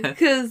forgot.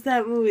 Because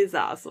that movie's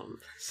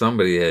awesome.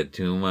 Somebody had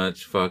too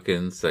much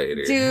fucking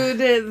cider. Dude,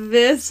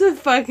 this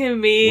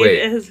fucking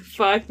mead has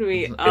fucked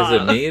me up.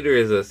 Is it mead or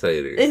is it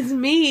cider? It's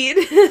mead.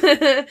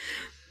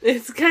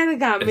 It's kind of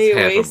got It's me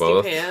half of wasty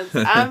both. pants.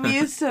 I'm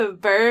used to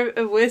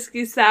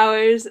whiskey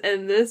sours,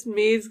 and this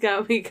mead's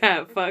got me kind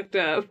of fucked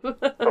up.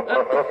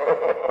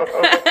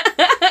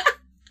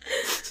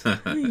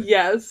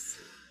 Yes.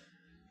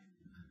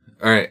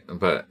 Alright,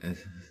 but,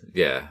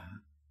 yeah.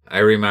 I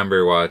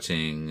remember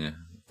watching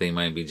They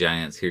Might Be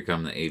Giants, Here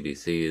Come the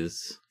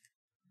ABCs.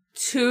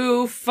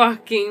 Too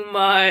fucking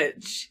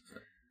much.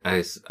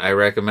 I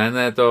recommend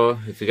that, though.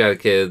 If you got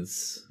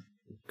kids,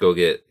 go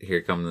get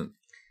Here Come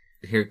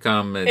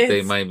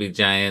They Might Be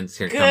Giants,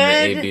 Here Come the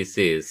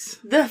ABCs.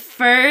 The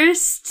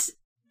first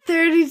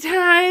 30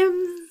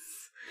 times.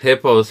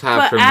 Hippos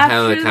hop from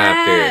helicopters.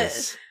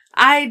 That,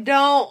 I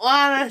don't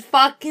want to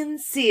fucking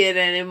see it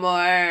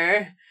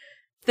anymore.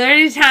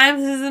 30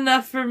 times is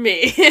enough for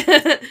me.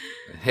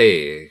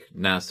 Hey,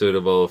 not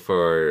suitable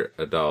for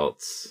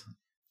adults.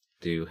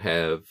 Do you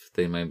have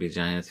They Might Be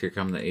Giants, Here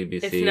Come the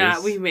ABCs? If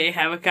not, we may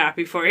have a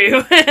copy for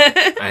you.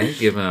 I ain't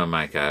giving up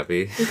my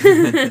copy.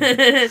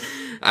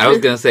 I was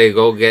gonna say,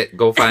 go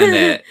find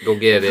that. Go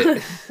get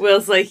it.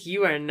 Will's like,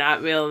 you are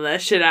not mailing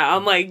that shit out.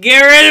 I'm like,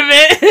 get rid of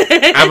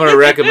it. I'm gonna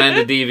recommend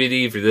a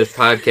DVD for this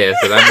podcast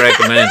that I'm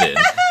recommending.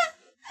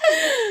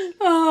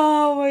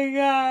 Oh my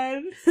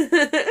god.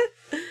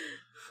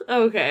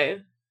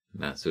 Okay.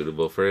 Not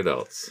suitable for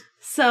adults.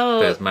 So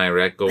That's my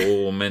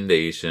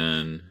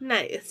recommendation.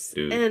 nice.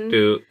 Doot, And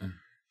doot.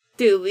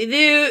 doobly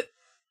doot.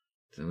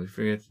 Did we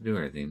forget to do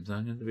our theme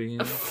song at the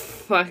beginning?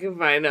 Fuck if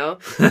I know.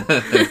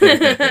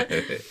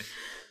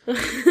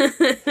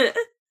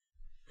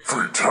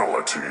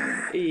 Fatality.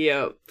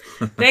 Yep.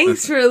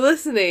 Thanks for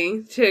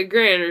listening to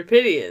Grand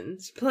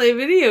Rapidians Play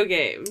Video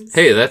Games.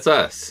 Hey, that's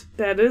us.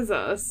 That is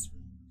us.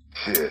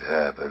 Shit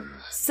happens.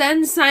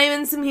 Send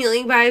Simon some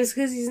healing vibes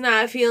because he's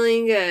not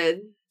feeling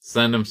good.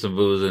 Send him some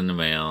booze in the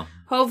mail.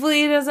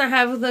 Hopefully he doesn't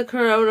have the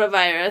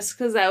coronavirus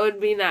because that would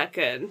be not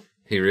good.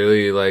 He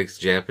really likes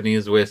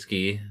Japanese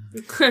whiskey.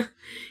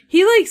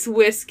 He likes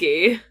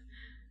whiskey.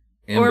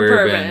 And Or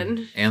bourbon.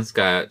 bourbon. And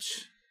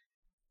scotch.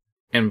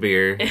 And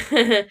beer.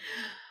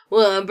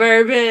 One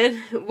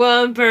bourbon,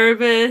 one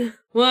bourbon,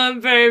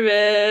 one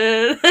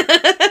bourbon.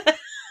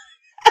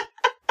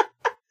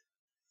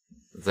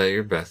 Is that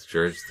your best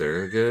George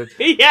Thorogood?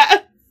 Yeah.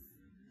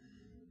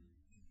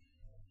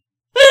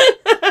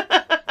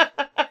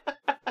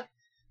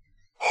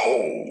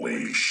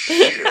 Holy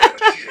shit.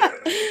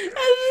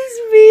 That is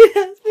me.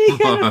 That's me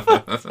kind of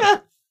fucked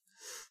up.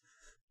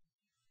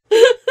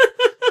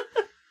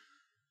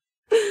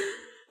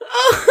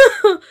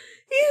 Oh,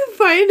 you can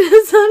find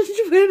us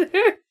on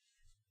Twitter.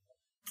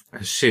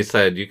 She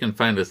said you can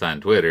find us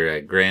on Twitter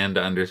at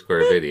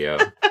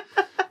grand_video.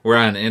 We're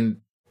on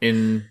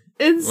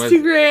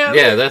Instagram.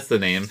 Yeah, that's the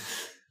name.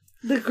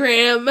 The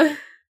gram.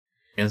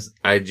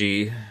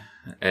 IG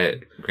at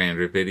Grand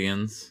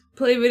Rapidians.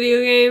 Play video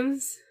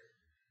games.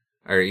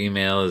 Our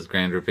email is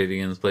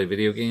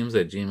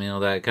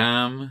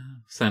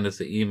grandrapidiansplayvideogames@gmail.com. Send us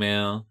an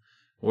email.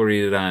 We'll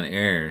read it on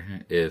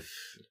air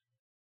if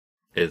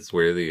it's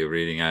worthy of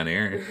reading on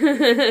air.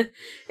 If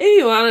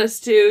you want us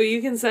to,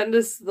 you can send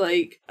us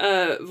like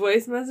a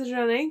voice message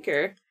on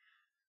Anchor.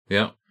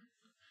 Yep.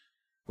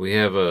 We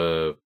have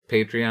a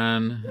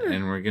Patreon,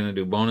 and we're going to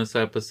do bonus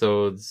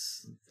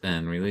episodes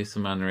and release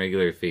them on the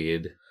regular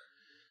feed.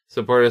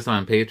 Support us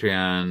on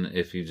Patreon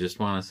if you just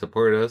want to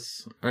support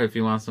us, or if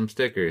you want some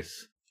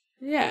stickers.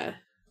 Yeah.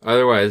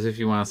 Otherwise, if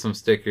you want some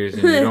stickers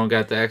and you don't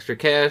got the extra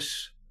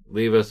cash,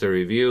 leave us a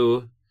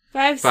review.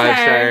 5-star.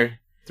 5-star,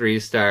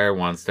 3-star,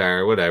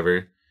 1-star,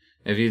 whatever.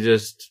 If you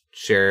just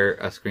share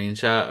a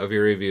screenshot of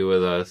your review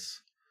with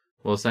us,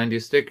 we'll send you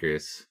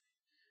stickers.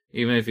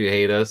 Even if you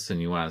hate us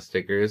and you want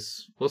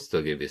stickers, we'll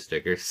still give you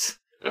stickers.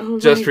 Oh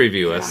Just my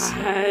review us.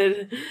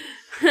 God.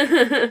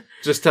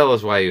 Just tell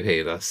us why you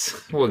hate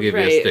us. We'll give you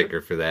a sticker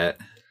for that.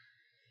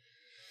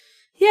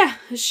 Yeah,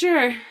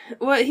 sure.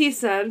 What he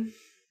said.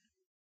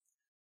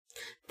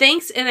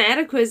 Thanks,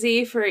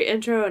 Inadequacy, for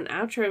intro and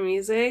outro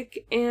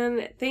music.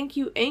 And thank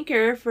you,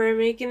 Anchor, for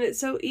making it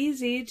so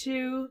easy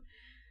to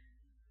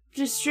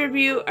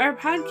distribute our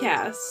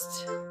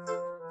podcast.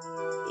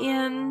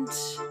 And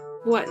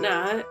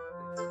whatnot.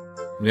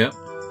 Yep.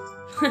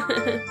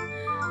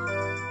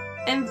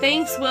 And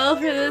thanks, Will,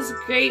 for this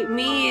great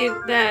mead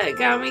that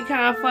got me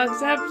kind of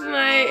fucked up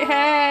tonight.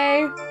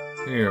 Hey!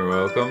 You're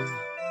welcome.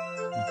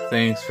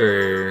 Thanks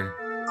for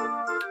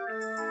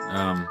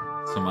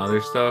some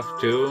other stuff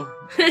too.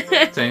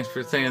 Thanks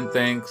for saying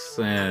thanks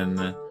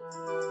and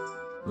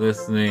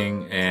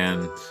listening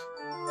and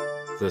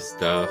the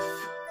stuff.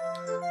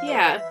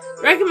 Yeah.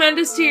 Recommend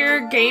us to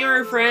your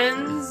gamer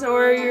friends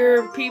or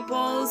your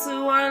peoples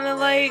who want to,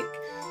 like,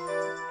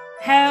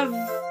 have,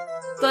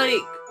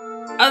 like,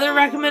 other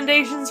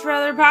recommendations for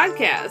other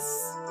podcasts.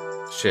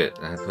 Shit,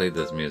 I played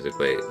this music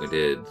late. We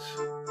did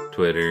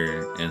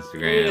Twitter,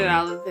 Instagram, We did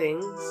all the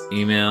things.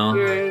 email,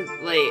 You're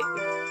late.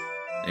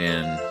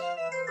 and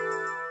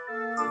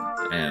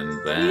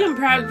that. You can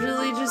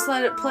probably just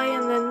let it play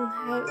and then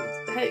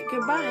hit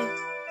goodbye.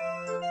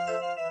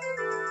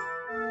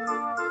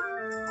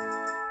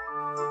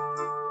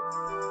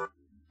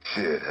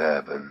 Shit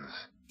happens.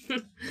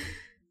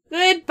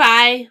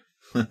 Bye.